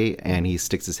cemetery and he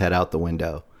sticks his head out the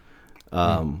window.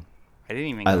 I didn't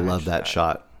even. I love that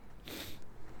shot.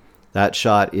 That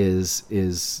shot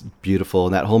is beautiful,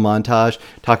 and that whole montage.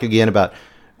 Talk again about.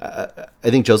 I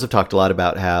think Joseph talked a lot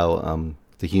about how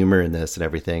the humor in this and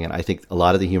everything, and I think a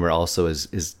lot of the humor also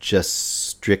is just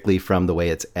strictly from the way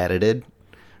it's edited.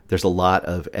 There's a lot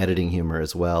of editing humor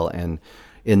as well, and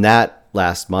in that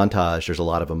last montage, there's a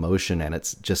lot of emotion, and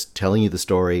it's just telling you the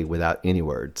story without any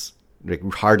words, like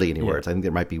hardly any words. I think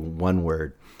there might be one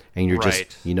word, and you're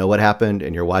just, you know what happened,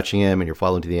 and you're watching him, and you're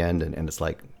following to the end, and it's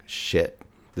like, shit,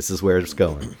 this is where it's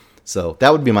going. So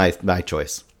that would be my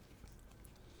choice.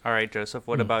 All right, Joseph,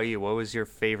 what about you? What was your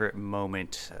favorite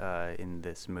moment in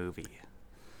this movie?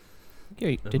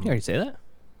 Didn't you already say that?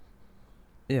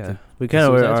 Yeah, we kind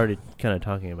of were Suicides? already kind of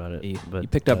talking about it. You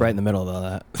but picked up right in the middle of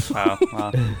that. Oh,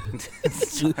 well.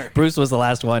 Bruce was the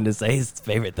last one to say his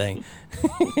favorite thing.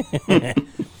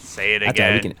 Say it That's all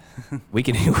right, again. we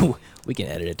can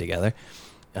edit it together.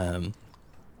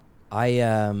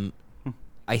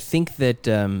 I think that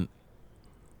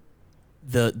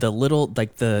the little,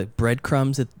 like, the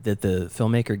breadcrumbs that the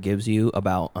filmmaker gives you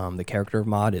about the character of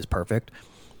Maude is perfect.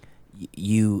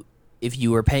 If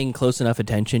you were paying close enough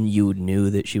attention, you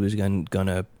knew that she was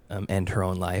gonna end her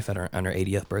own life on her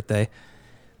 80th birthday.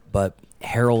 But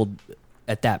Harold,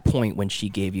 at that point, when she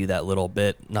gave you that little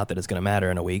bit, not that it's gonna matter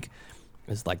in a week,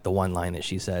 is like the one line that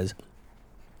she says,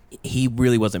 he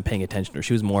really wasn't paying attention to her.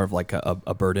 She was more of like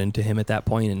a burden to him at that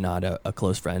point and not a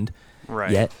close friend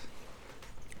yet.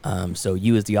 So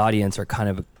you as the audience are kind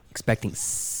of expecting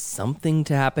something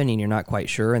to happen and you're not quite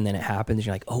sure, and then it happens and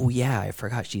you're like, oh yeah, I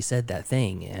forgot she said that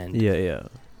thing. And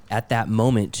at that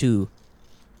moment too,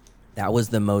 that was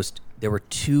there were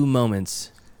two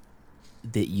moments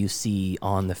that you see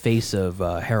on the face of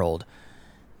Harold,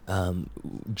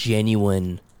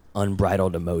 genuine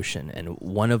unbridled emotion, and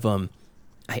one of them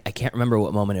I can't remember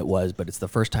what moment it was, but it's the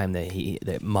first time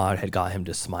that Maude had got him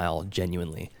to smile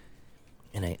genuinely.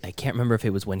 And I can't remember if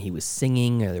it was when he was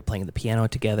singing or they're playing the piano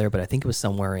together, but I think it was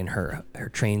somewhere in her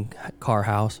train car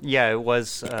house. Yeah, it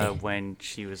was when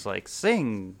she was like,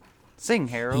 "Sing,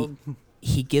 Harold."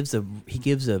 He gives a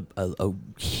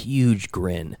huge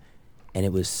grin, and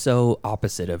it was so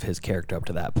opposite of his character up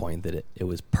to that point that it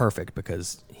was perfect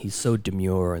because he's so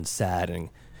demure and sad and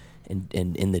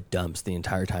in the dumps the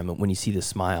entire time. And when you see the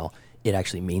smile, it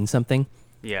actually means something.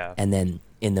 Yeah. And then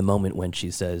in the moment when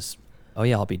she says, "Oh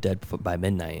yeah, I'll be dead by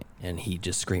midnight," and he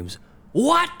just screams,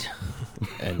 "What?"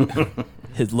 and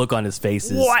his look on his face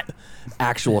is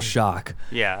actual shock.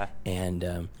 Yeah.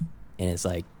 And it's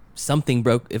like something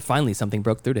broke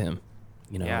through to him.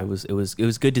 You know, Yeah. it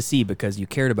was good to see because you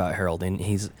cared about Harold, and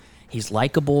he's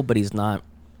likable, but he's not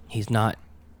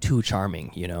too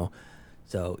charming, you know.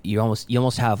 So you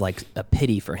almost have like a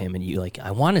pity for him, and you like,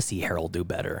 I want to see Harold do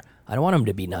better. I don't want him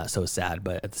to be not so sad,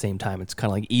 but at the same time, it's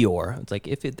kind of like Eeyore. It's like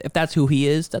if that's who he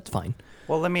is, that's fine.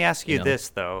 Well, let me ask you know? this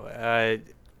though: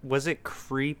 was it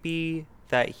creepy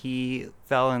that he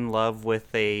fell in love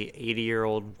with a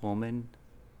 80-year-old woman?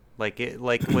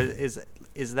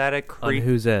 Is that a creep? On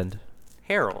whose end?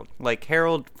 Harold, like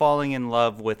Harold falling in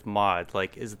love with Maude,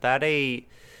 like is that a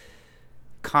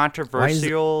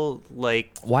controversial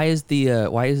Why is the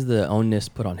onus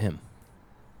put on him?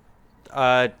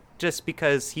 just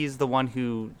because he's the one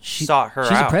who sought her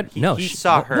she's out. A predator. He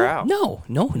sought her out. No,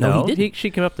 he didn't.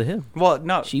 She came up to him. Well,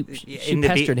 no, She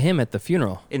pestered him at the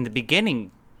funeral. In the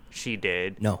beginning, she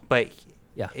did. No. But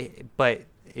Yeah. But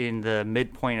in the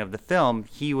midpoint of the film,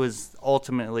 he was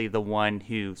ultimately the one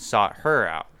who sought her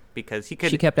out because he could.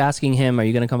 She kept asking him, "Are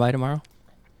you going to come by tomorrow?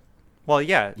 Well,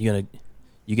 yeah. You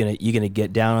gonna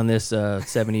get down on this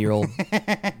 70-year-old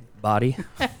body?"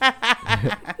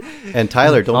 And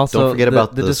Tyler, don't forget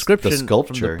about the description the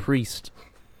sculpture. from the priest.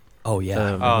 Oh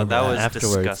yeah. That was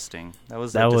afterwards. disgusting. That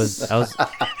was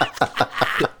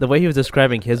The way he was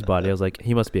describing his body, I was like,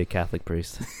 he must be a Catholic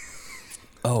priest.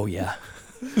 Oh yeah.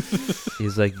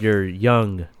 He's like, your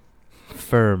young,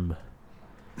 firm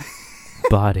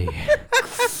body.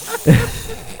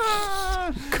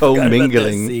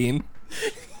 Co-mingling. Scene.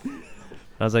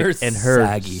 I was like, Her and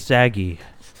her saggy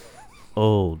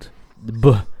old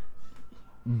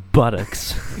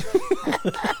buttocks.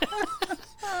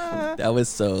 That was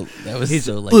so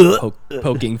like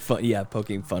poking fun. Yeah,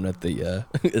 poking fun at the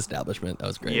establishment. That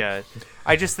was great. Yeah,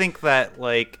 I just think that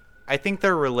I think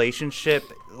their relationship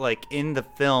in the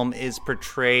film is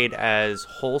portrayed as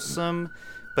wholesome,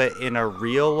 but in a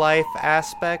real life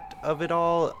aspect of it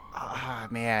all,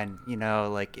 man,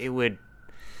 it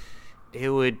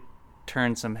would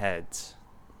turn some heads.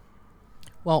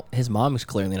 Well, his mom is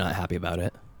clearly not happy about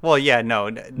it. Well, yeah, no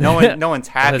one's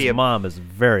happy. His mom is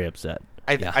very upset.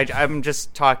 I'm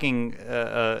just talking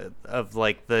of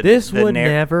the this would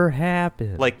never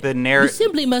happen. The You narrative.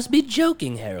 simply must be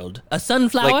joking, Harold. A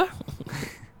sunflower?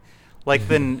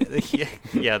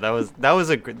 Yeah, that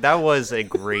was a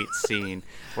great scene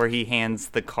where he hands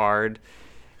the card,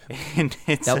 and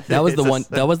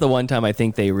that was the one time I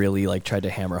think they really tried to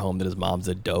hammer home that his mom's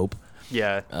a dope.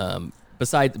 Yeah.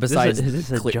 Besides, is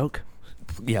this a joke?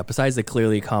 Yeah. Besides the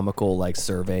clearly comical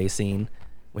survey scene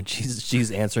when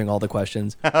she's answering all the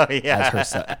questions. Oh yeah. As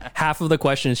herself. Half of the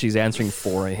questions she's answering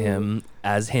for him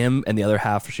as him, and the other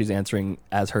half she's answering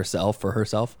as herself for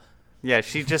herself. Yeah,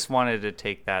 she just wanted to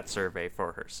take that survey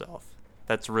for herself.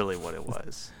 That's really what it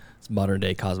was. It's modern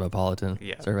day cosmopolitan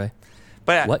survey.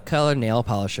 But what color nail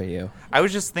polish are you? I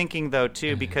was just thinking though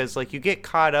too, because you get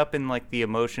caught up in the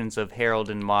emotions of Harold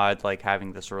and Maude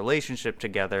having this relationship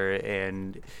together,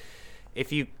 and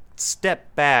if you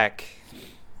step back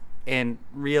and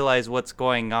realize what's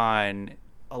going on,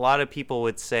 a lot of people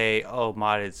would say, "Oh,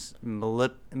 Maude is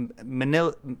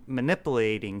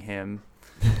manipulating him."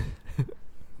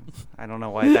 I don't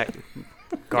know why that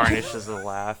garnishes a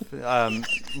laugh,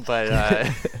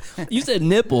 but you said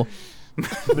nipple.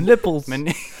 My nipples. My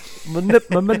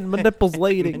nipples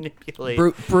lady.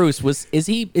 Bruce, is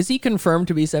he confirmed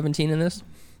to be 17 in this?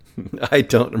 I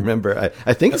don't remember.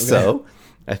 I think so.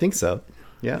 I think so.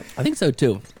 Yeah. I think so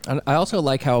too. And I also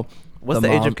like how what's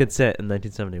the age of consent in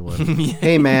 1971?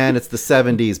 Hey man, it's the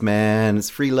 70s, man. It's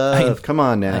free love. Come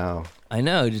on now. I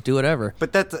know, just do whatever.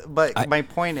 But my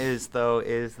point is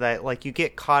that you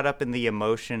get caught up in the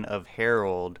emotion of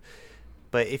Harold,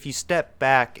 but if you step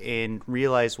back and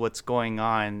realize what's going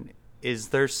on, is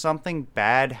there something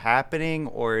bad happening,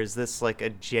 or is this a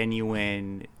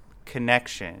genuine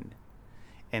connection?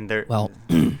 And there,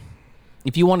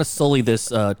 if you want to sully this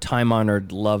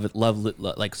time-honored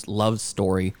love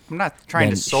story, I'm not trying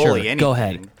to then sully sure,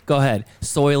 anything. Go ahead,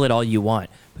 soil it all you want.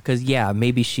 Because yeah,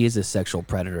 maybe she is a sexual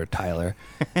predator, Tyler.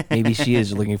 Maybe she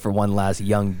is looking for one last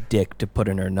young dick to put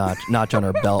in her notch on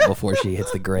her belt before she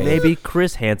hits the grave. Maybe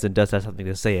Chris Hansen does have something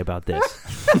to say about this.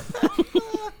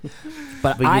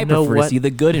 but you I know prefer to what? see the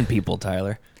good in people,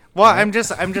 Tyler. Well, I'm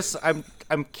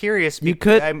curious. You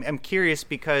could- I'm curious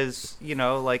because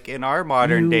like in our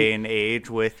modern day and age,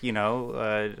 with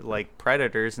like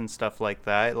predators and stuff like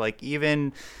that, like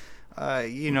even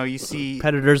you see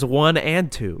Predators 1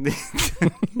 and 2.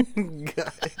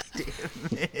 God damn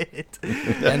it!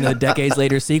 And the decades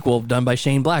later sequel done by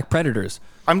Shane Black, Predators.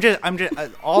 I'm just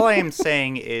all I am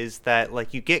saying is that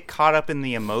like you get caught up in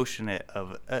the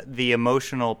the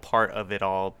emotional part of it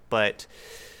all, but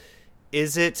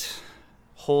is it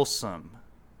wholesome?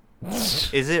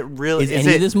 Is it really? Is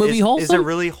any of this movie Is it wholesome?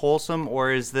 really wholesome,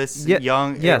 or is this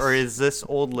yes. or is this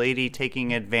old lady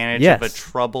taking advantage of a Yes.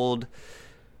 troubled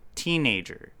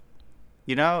teenager?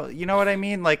 You know what I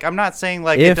mean? Like, I'm not saying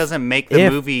like it doesn't make the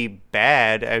movie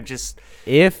bad. I just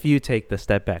If you take the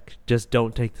step back, just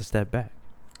don't take the step back.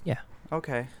 Yeah.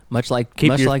 okay. Much like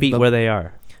Keep your feet where they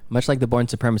are. Much like the Born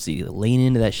Supremacy, lean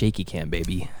into that shaky cam,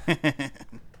 baby.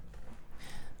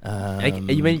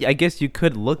 I guess you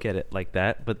could look at it like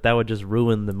that, but that would just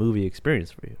ruin the movie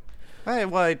experience for you.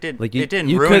 Well, it did. Like, It didn't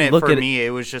you ruin could it look for at it- me.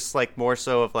 It was just like more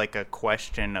so of like a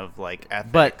question of like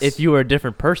ethics. But if you were a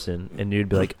different person and you'd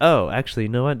be like, oh, actually, you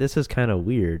know what? This is kind of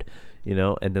weird, and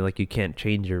then like you can't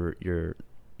change your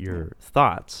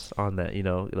thoughts on that,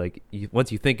 like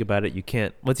once you think about it, you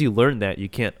can't. Once you learn that, you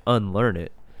can't unlearn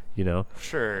it,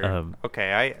 Sure.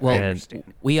 Okay, I Well, understand.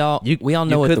 we all You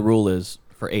know what could- the rule is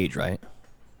for age, right?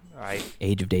 I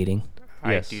Age of dating.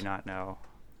 Yes. do not know.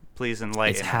 Please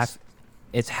enlighten It's us. half.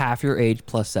 It's half your age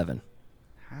plus 7.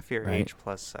 Half your right? age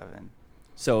plus 7.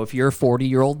 So if you're a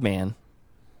 40-year-old man,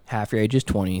 half your age is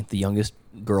 20. The youngest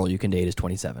girl you can date is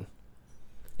 27.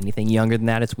 Anything younger than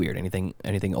that, it's weird. Anything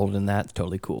older than that, it's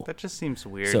totally cool. That just seems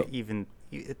weird. So- Can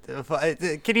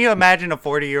you imagine a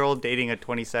 40-year-old dating a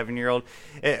 27-year-old,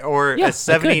 or Yeah, I a could.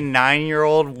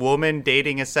 79-year-old woman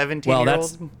dating a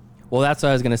 17-year-old? That's what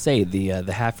I was gonna say. The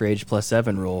half your age plus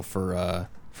 7 rule for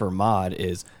Maude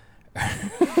is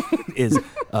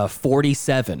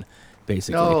 47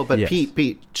 basically. No, but Yes.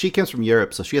 Pete, she comes from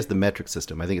Europe, so she has the metric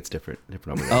system. I think it's different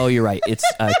over there. Oh, you're right. It's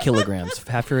kilograms.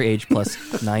 Half your age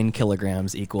plus 9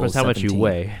 kilograms equals Plus how much you 17.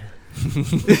 weigh.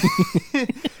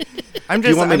 I'm Do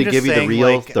you want me I'm to just give you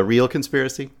saying, the real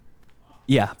conspiracy?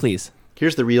 Yeah, please.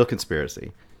 Here's the real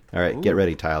conspiracy. All right, get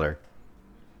ready, Tyler.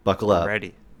 Buckle up.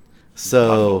 ready.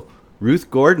 So Ruth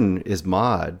Gordon is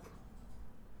Maude,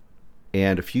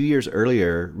 and a few years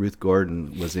earlier, Ruth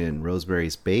Gordon was in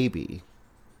Rosemary's Baby,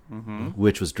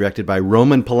 which was directed by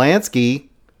Roman Polanski.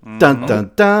 Dun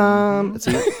dun dun.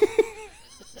 See,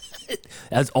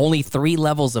 That's only 3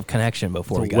 levels of connection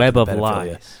before we It's a got web to of pedophilia.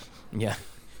 lies. Yeah.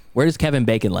 Where does Kevin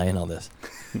Bacon lay in all this?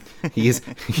 he is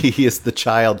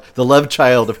the love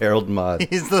child of Harold and Maude.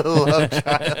 He's the love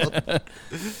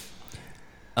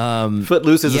child.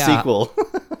 Footloose is a yeah. sequel.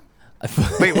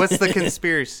 Wait, what's the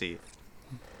conspiracy?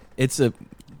 It's a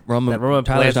Roman. That Roman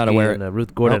Tyler's not Polanski aware. and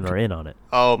Ruth Gordon Nope. are in on it.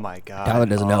 Oh my god. Tyler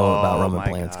doesn't know Oh about Roman my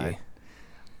Polanski. God.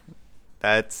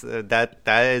 That's that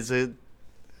is a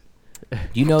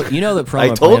You know that I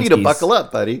Roman told you to Polanski's- buckle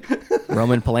up, buddy.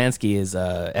 Roman Polanski is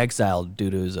exiled due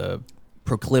to his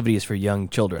proclivities for young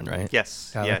children, right?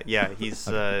 yes. Tyler? Yeah. He's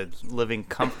living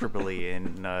comfortably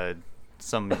in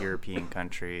some European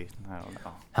country. I don't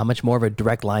know. How much more of a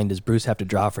direct line does Bruce have to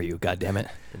draw for you? God damn it!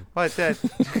 But that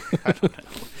I don't know.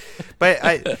 But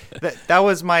that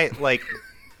was my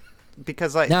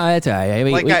because No, that's all right. I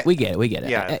mean, Like, we get it. We get it.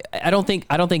 Yeah. I don't think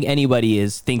anybody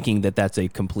is thinking that that's a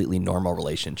completely normal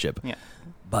relationship. Yeah.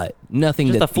 But nothing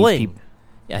Just that a fling.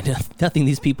 nothing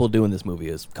these people do in this movie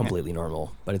is completely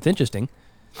normal. But it's interesting.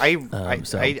 I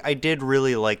did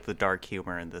really like the dark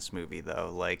humor in this movie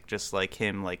though, like just like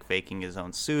him like faking his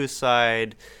own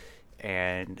suicide,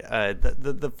 and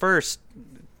the first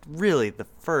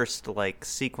like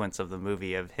sequence of the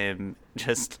movie of him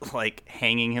just like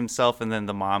hanging himself, and then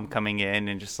the mom coming in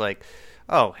and just like,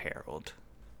 oh Harold,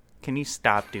 can you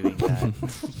stop doing that?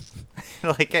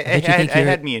 Like it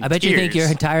had me in I bet you think you're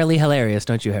tears. entirely hilarious,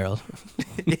 don't you, Harold?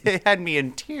 It had me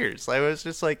in tears. I was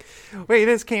just like, wait,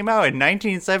 this came out in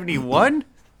 1971?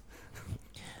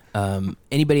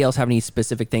 Anybody else have any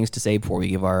specific things to say before we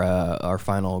give our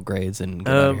final grades and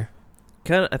get out of here?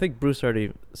 Kind of, I think Bruce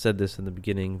already said this in the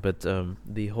beginning, but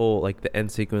the whole like the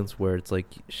end sequence where it's like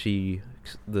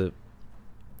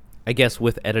I guess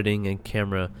with editing and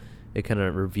camera, it kind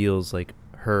of reveals like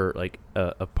her like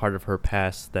a part of her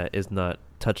past that is not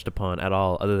touched upon at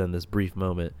all, other than this brief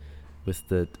moment with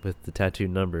the tattoo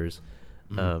numbers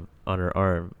on her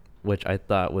arm, which I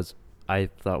thought was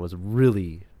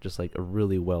really just like a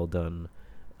really well done.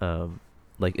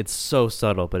 Like it's so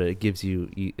subtle, but it gives you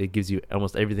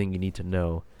almost everything you need to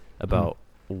know about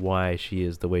why she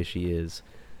is the way she is,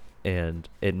 and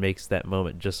it makes that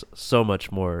moment just so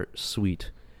much more sweet,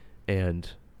 and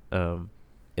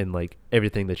like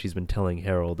everything that she's been telling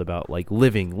Harold about, like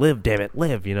live, damn it,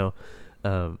 live,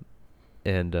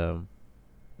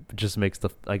 just makes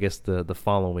the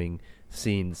following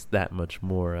scenes that much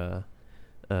more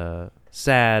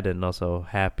sad and also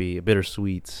happy,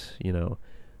 bittersweet,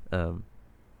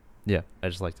 yeah, I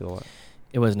just liked it a lot.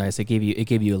 It was nice. It gave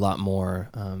you a lot more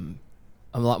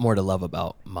to love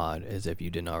about Maude, as if you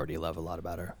didn't already love a lot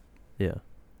about her. Yeah.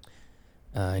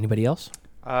 Anybody else?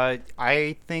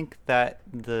 I think that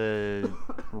the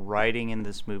writing in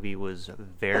this movie was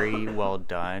very well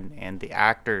done, and the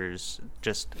actors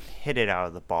just hit it out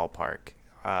of the ballpark.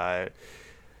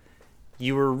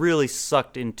 You were really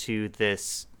sucked into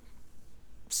this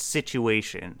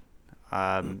situation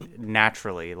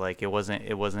naturally. Like it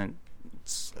wasn't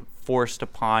forced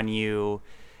upon you,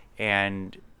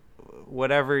 and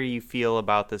whatever you feel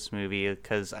about this movie,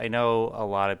 because I know a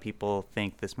lot of people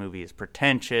think this movie is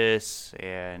pretentious,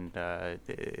 and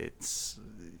it's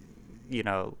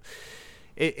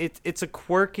it's a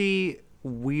quirky,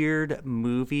 weird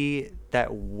movie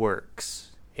that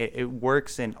works. It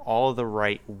works in all the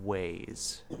right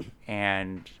ways.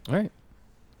 And all right,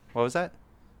 what was that?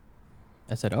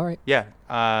 I said all right. Yeah.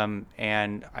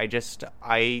 And I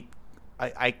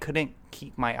couldn't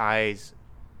keep my eyes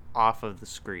off of the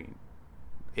screen.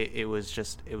 It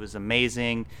was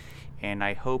amazing, and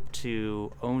I hope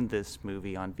to own this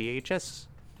movie on VHS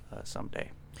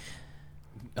someday.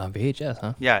 On VHS,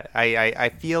 huh? Yeah, I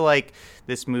feel like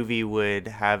this movie would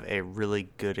have a really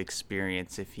good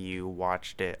experience if you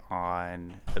watched it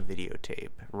on a videotape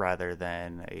rather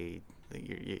than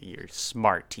your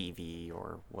smart TV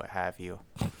or what have you.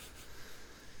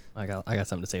 I got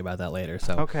something to say about that later.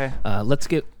 So okay, let's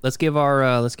give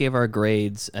our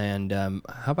grades. And how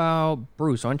about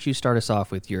Bruce? Why don't you start us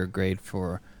off with your grade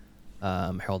for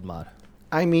Harold Maude?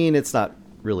 I mean, it's not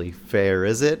really fair,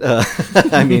 is it?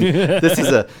 I mean,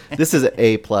 this is an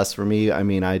A+ for me. I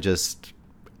mean, I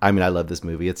love this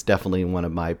movie. It's definitely one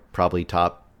of my probably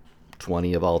top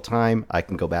 20 of all time. I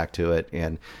can go back to it,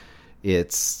 and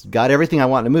it's got everything I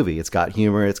want in a movie. It's got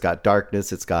humor, it's got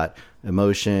darkness, it's got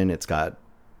emotion, it's got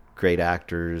great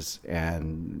actors,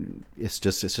 and it's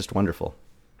just wonderful.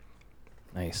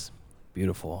 Nice,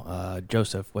 beautiful.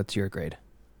 Joseph, what's your grade?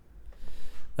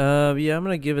 Yeah, I'm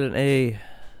gonna give it an A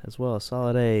as well, a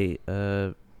solid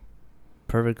A.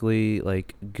 Perfectly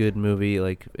like good movie.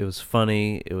 Like it was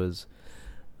funny. It was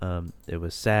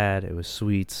sad. It was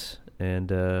sweet,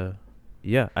 and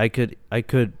yeah, I could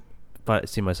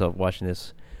see myself watching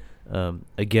this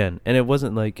again. And it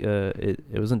wasn't like it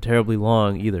wasn't terribly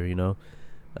long either.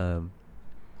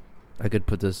 I could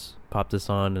pop this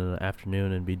on in the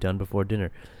afternoon and be done before dinner.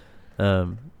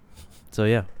 So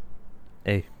yeah,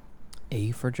 A.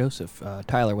 A for Joseph.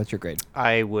 Tyler, what's your grade?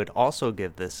 I would also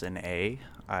give this an A.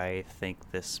 I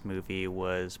think this movie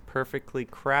was perfectly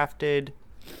crafted.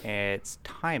 It's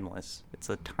timeless. It's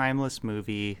a timeless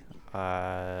movie,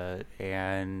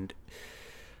 and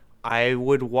I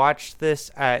would watch this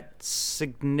at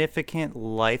significant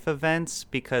life events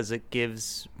because it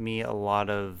gives me a lot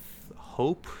of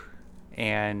hope,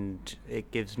 and it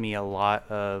gives me a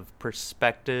lot of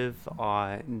perspective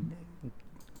on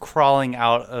crawling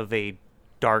out of a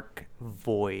dark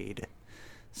void.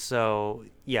 So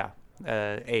yeah,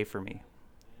 A for me.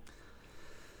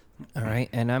 All right,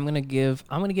 and I'm gonna give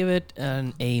it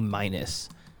an A-,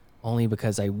 only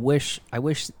because I wish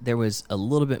there was a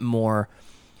little bit more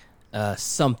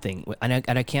something, and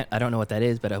I don't know what that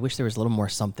is, but I wish there was a little more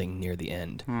something near the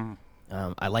end.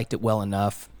 I liked it well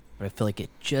enough, but I feel like it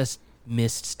just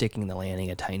missed sticking the landing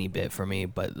a tiny bit for me.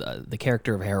 But the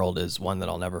character of Harold is one that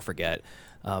I'll never forget.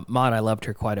 Maude, I loved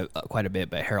her quite a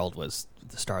bit, but Harold was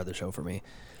the star of the show for me.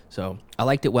 So I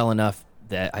liked it well enough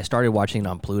that I started watching it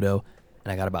on Pluto,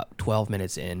 and I got about 12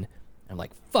 minutes in. I'm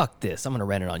like, fuck this! I'm gonna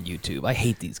rent it on YouTube. I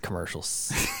hate these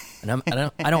commercials, and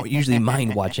I don't usually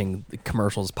mind watching the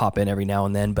commercials pop in every now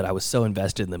and then. But I was so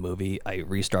invested in the movie, I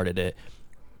restarted it,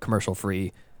 commercial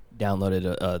free,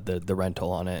 downloaded the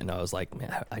rental on it, and I was like,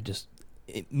 man, I just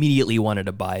immediately wanted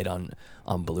to buy it on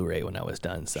Blu-ray when I was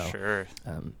done. So sure.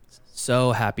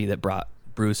 So happy that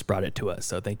Bruce brought it to us.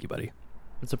 So thank you, buddy.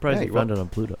 I'm surprised you found it on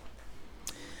Pluto.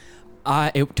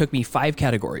 It took me 5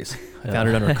 categories. I found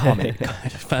it under comedy.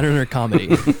 Found it under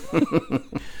comedy.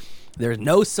 There's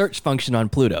no search function on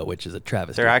Pluto, which is a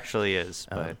travesty. There actually is,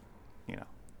 but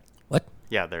What?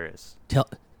 Yeah, there is.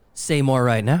 Say more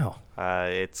right now.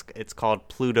 It's called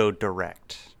Pluto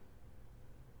Direct.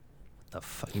 The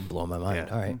fuck, you blow my mind.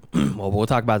 Yeah. All right. Well, we'll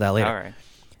talk about that later.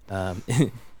 All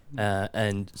right.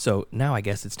 And so now I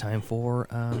guess it's time for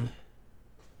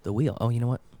the wheel. Oh, you know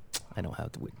what? I don't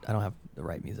have the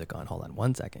right music on. Hold on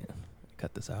 1 second.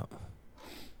 Cut this out.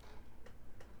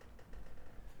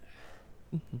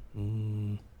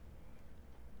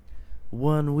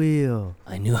 One wheel.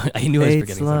 I knew I was 8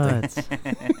 forgetting slots.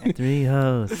 something. 3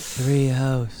 hosts. 3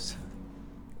 hosts.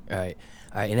 All right.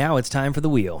 And now it's time for the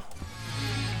wheel.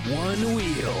 1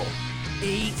 wheel,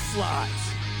 8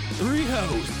 slots, 3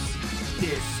 hosts.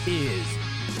 This is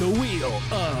the Wheel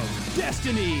of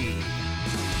Destiny.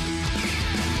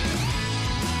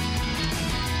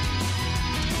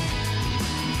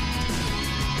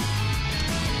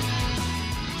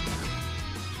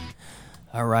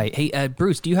 All right. Hey,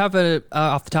 Bruce, do you have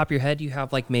off the top of your head, do you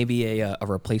have like maybe a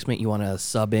replacement you want to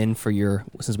sub in for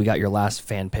since we got your last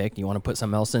fan pick, you want to put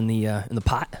something else in the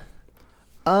pot?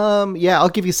 Yeah, I'll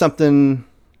give you something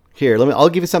here. I'll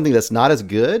give you something that's not as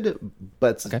good,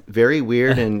 but very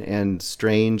weird and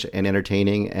strange and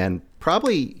entertaining, and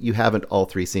probably you haven't all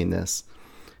 3 seen this.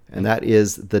 And that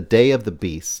is The Day of the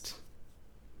Beast.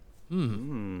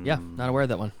 Yeah, not aware of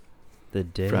that one. The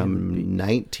Day From of the Beast.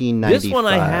 1995. This one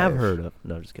I have heard of.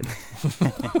 No, just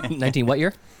kidding. 19 what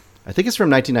year? I think it's from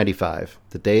 1995.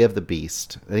 The Day of the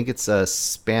Beast. I think it's a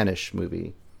Spanish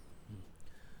movie.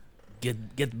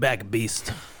 Get back,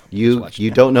 Beast.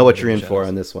 You don't know what you're in for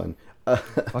on this one.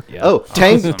 Fuck yeah. Oh,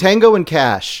 Tango and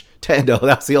Cash. No,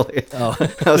 that's the only. Oh,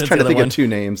 I was trying to think of 2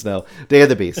 names. No, Day of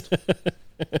the Beast.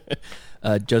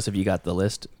 Joseph, you got the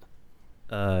list?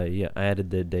 Yeah, I added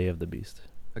The Day of the Beast.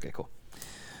 Okay, cool.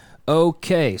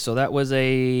 Okay, so that was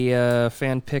a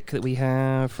fan pick that we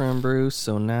have from Bruce.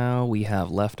 So now we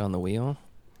have left on the wheel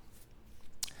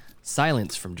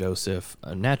Silence from Joseph,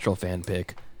 a natural fan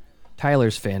pick.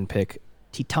 Tyler's fan pick,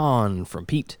 Titan from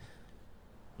Pete.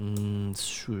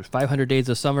 500 Days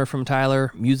of Summer from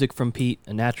Tyler. Music from Pete,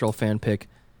 a natural fan pick.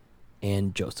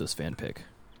 And Joseph's fan pick.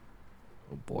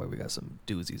 Oh boy, we got some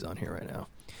doozies on here right now.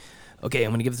 Okay,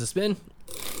 I'm going to give this a spin.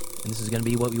 And this is going to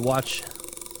be what we watch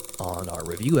on our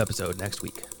review episode next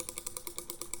week.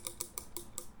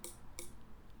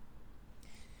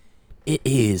 It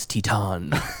is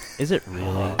Titan. Is it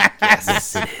really?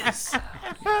 Yes, it is.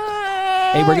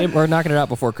 Hey, we're knocking it out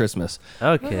before Christmas.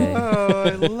 Okay. Oh,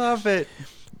 I love it.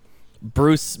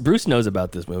 Bruce knows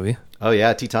about this movie. Oh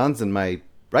yeah, Titan's in my.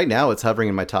 Right now, it's hovering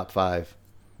in my top 5.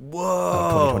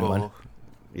 Whoa. 2021.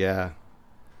 Yeah.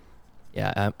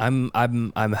 Yeah,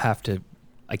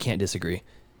 I can't disagree.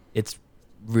 It's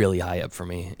really high up for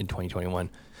me in 2021.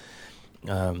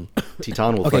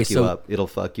 Titan will fuck you up. It'll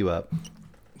fuck you up.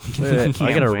 Wait,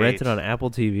 I gotta wait. rent it on Apple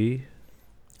TV.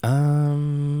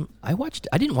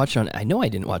 I didn't watch it on. I know I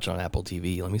didn't watch it on Apple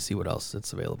TV. Let me see what else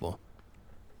it's available.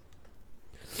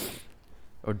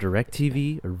 Or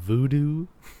DirecTV or Vudu.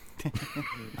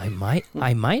 I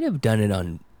might have done it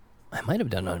on. I might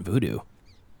have done it on Vudu.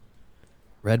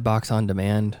 Redbox on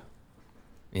demand.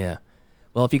 Yeah.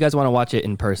 Well, if you guys want to watch it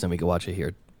in person, we could watch it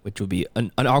here, which would be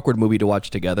an awkward movie to watch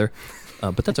together,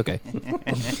 but that's okay.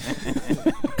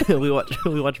 we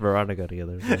watch Veronica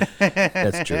together. So.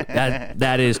 That's true.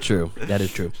 That is true. That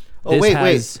is true. Oh, wait.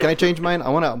 Can I change mine? I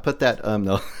want to put that.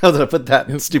 No, I was going to put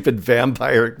that stupid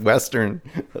vampire western.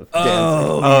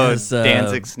 Oh, yes,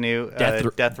 Danzig's new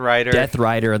Death Rider. Death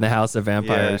Rider in the House of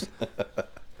Vampires. Yeah.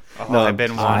 Oh, No, I've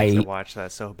been wanting to watch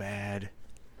that so bad.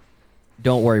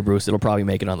 Don't worry, Bruce. It'll probably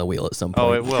make it on the wheel at some point.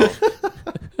 Oh, it will.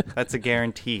 That's a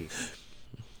guarantee.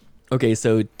 Okay,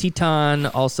 so Titan,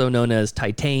 also known as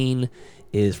Titan,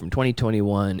 is from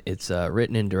 2021. It's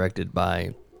written and directed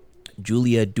by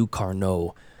Julia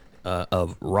Ducournau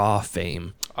of Raw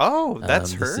fame. Oh,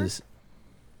 that's her?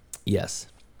 Yes.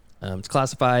 It's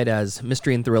classified as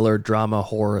mystery and thriller, drama,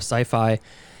 horror, sci-fi.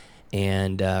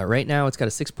 And right now it's got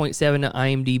a 6.7 at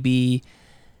IMDb.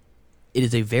 It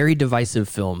is a very divisive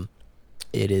film.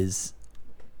 It is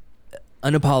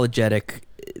unapologetic,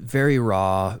 very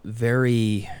raw,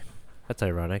 very... That's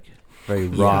ironic. Very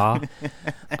raw.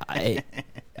 It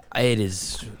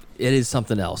is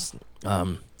something else.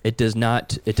 It does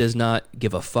not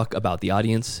give a fuck about the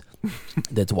audience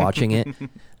that's watching it.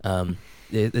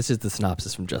 This is the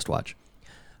synopsis from Just Watch.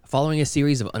 Following a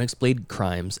series of unexplained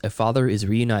crimes, a father is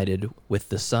reunited with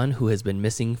the son who has been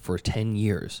missing for 10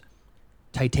 years.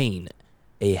 Titan,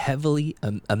 a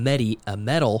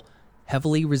metal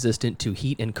heavily resistant to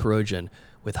heat and corrosion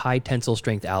with high tensile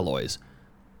strength alloys.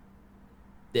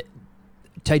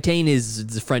 Titane is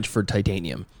the French for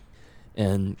titanium.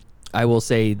 And I will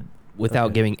say,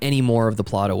 without giving any more of the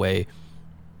plot away,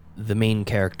 the main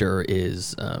character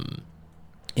is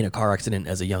in a car accident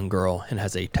as a young girl and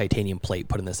has a titanium plate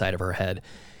put in the side of her head,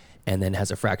 and then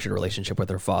has a fractured relationship with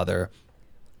her father.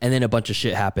 And then a bunch of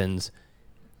shit happens,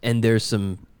 and there's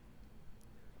some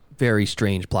very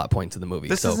strange plot points in the movie.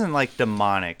 This isn't like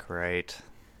demonic, right?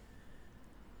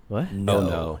 What?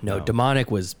 No, no.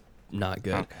 Demonic was not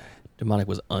good. Okay. Demonic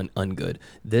was ungood.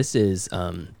 This is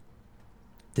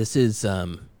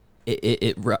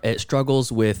it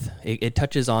struggles with it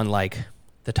touches on like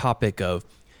the topic of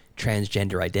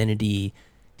transgender identity,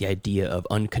 the idea of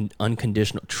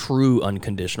true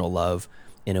unconditional love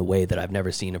in a way that I've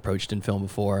never seen approached in film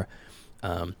before.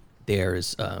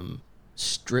 There's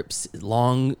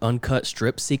long uncut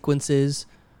strip sequences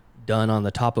done on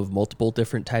the top of multiple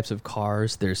different types of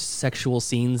cars. There's sexual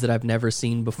scenes that I've never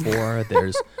seen before.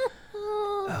 There's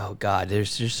oh god,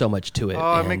 there's just so much to it. Oh,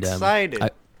 I'm excited.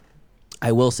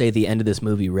 I will say the end of this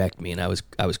movie wrecked me, and I was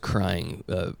crying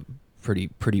pretty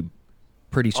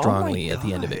strongly at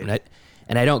the end of it.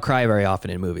 And I don't cry very often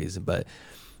in movies, but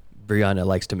Brianna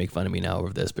likes to make fun of me now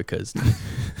over this because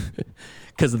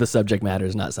of the subject matter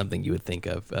is not something you would think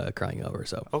of crying over.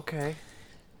 So Okay.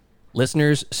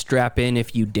 listeners, strap in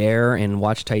if you dare and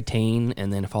watch Titane,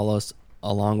 and then follow us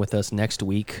along with us next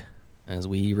week as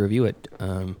we review it.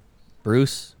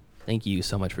 Bruce, thank you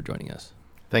so much for joining us.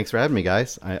 Thanks for having me,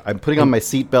 guys. I'm putting on my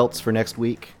seat belts for next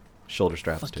week. Shoulder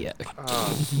straps, too. Yeah.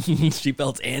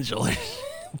 Seatbelts and shoulders.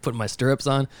 Putting my stirrups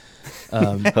on.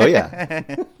 Oh, yeah.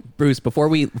 Bruce, before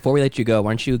we let you go,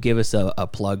 why don't you give us a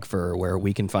plug for where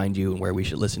we can find you and where we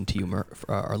should listen to you,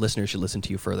 our listeners should listen to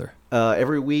you further?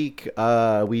 Every week,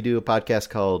 we do a podcast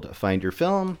called Find Your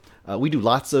Film. We do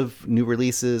lots of new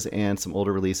releases and some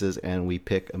older releases, and we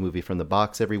pick a movie from the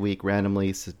box every week,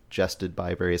 randomly suggested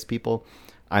by various people.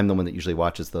 I'm the one that usually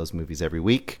watches those movies every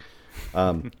week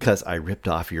because I ripped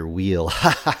off your wheel.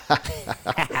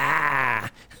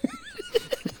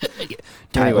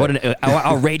 Tyler, Anyway. what an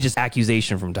outrageous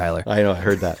accusation from Tyler. I know, I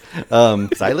heard that.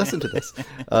 Because I listened to this.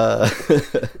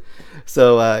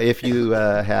 So if you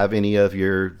have any of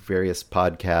your various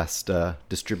podcast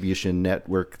distribution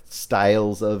network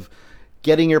styles of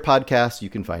getting your podcast, you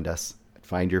can find us at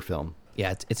Find Your Film.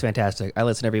 Yeah, it's fantastic. I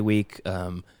listen every week.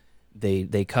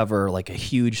 They cover like a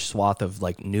huge swath of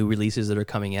like new releases that are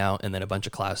coming out, and then a bunch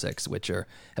of classics, which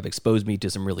have exposed me to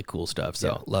some really cool stuff.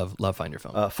 So love Find Your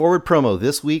Film. Forward promo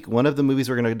this week. One of the movies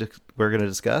we're going to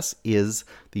discuss is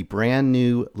the brand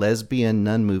new lesbian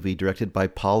nun movie directed by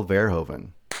Paul Verhoeven.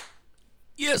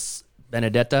 Yes,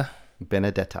 Benedetta.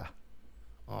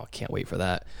 Oh, can't wait for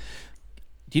that.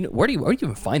 Do you know where do you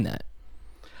even find that?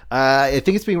 I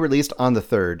think it's being released on the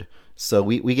 3rd. So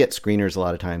we get screeners a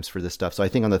lot of times for this stuff. So I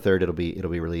think on the 3rd it'll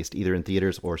be released either in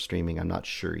theaters or streaming. I'm not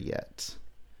sure yet.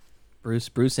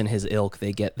 Bruce and his ilk,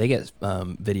 they get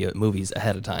video movies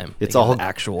ahead of time. It's all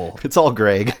actual. It's all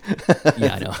Greg.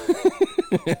 Yeah, I know.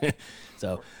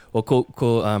 So, well,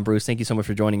 cool. Bruce, thank you so much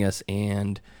for joining us,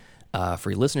 and for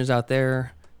your listeners out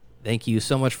there, thank you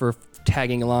so much for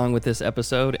tagging along with this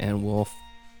episode, and we'll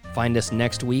find us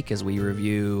next week as we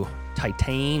review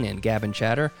Titane and Gab and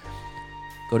Chatter.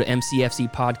 Go to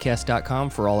mcfcpodcast.com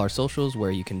for all our socials,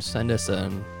 where you can send us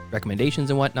recommendations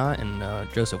and whatnot. And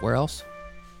Joseph, where else?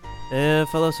 And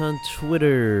follow us on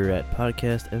Twitter at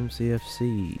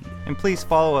PodcastMCFC. And please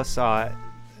follow us on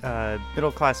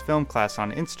Middle Class Film Class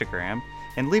on Instagram.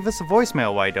 And leave us a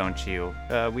voicemail, why don't you?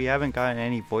 We haven't gotten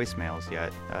any voicemails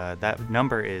yet. That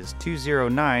number is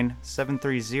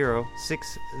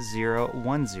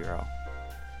 209-730-6010.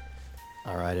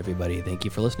 All right, everybody. Thank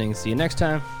you for listening. See you next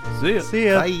time. See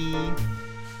ya. Bye.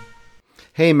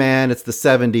 Hey, man, it's the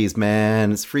 70s,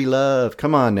 man. It's free love.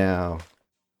 Come on now.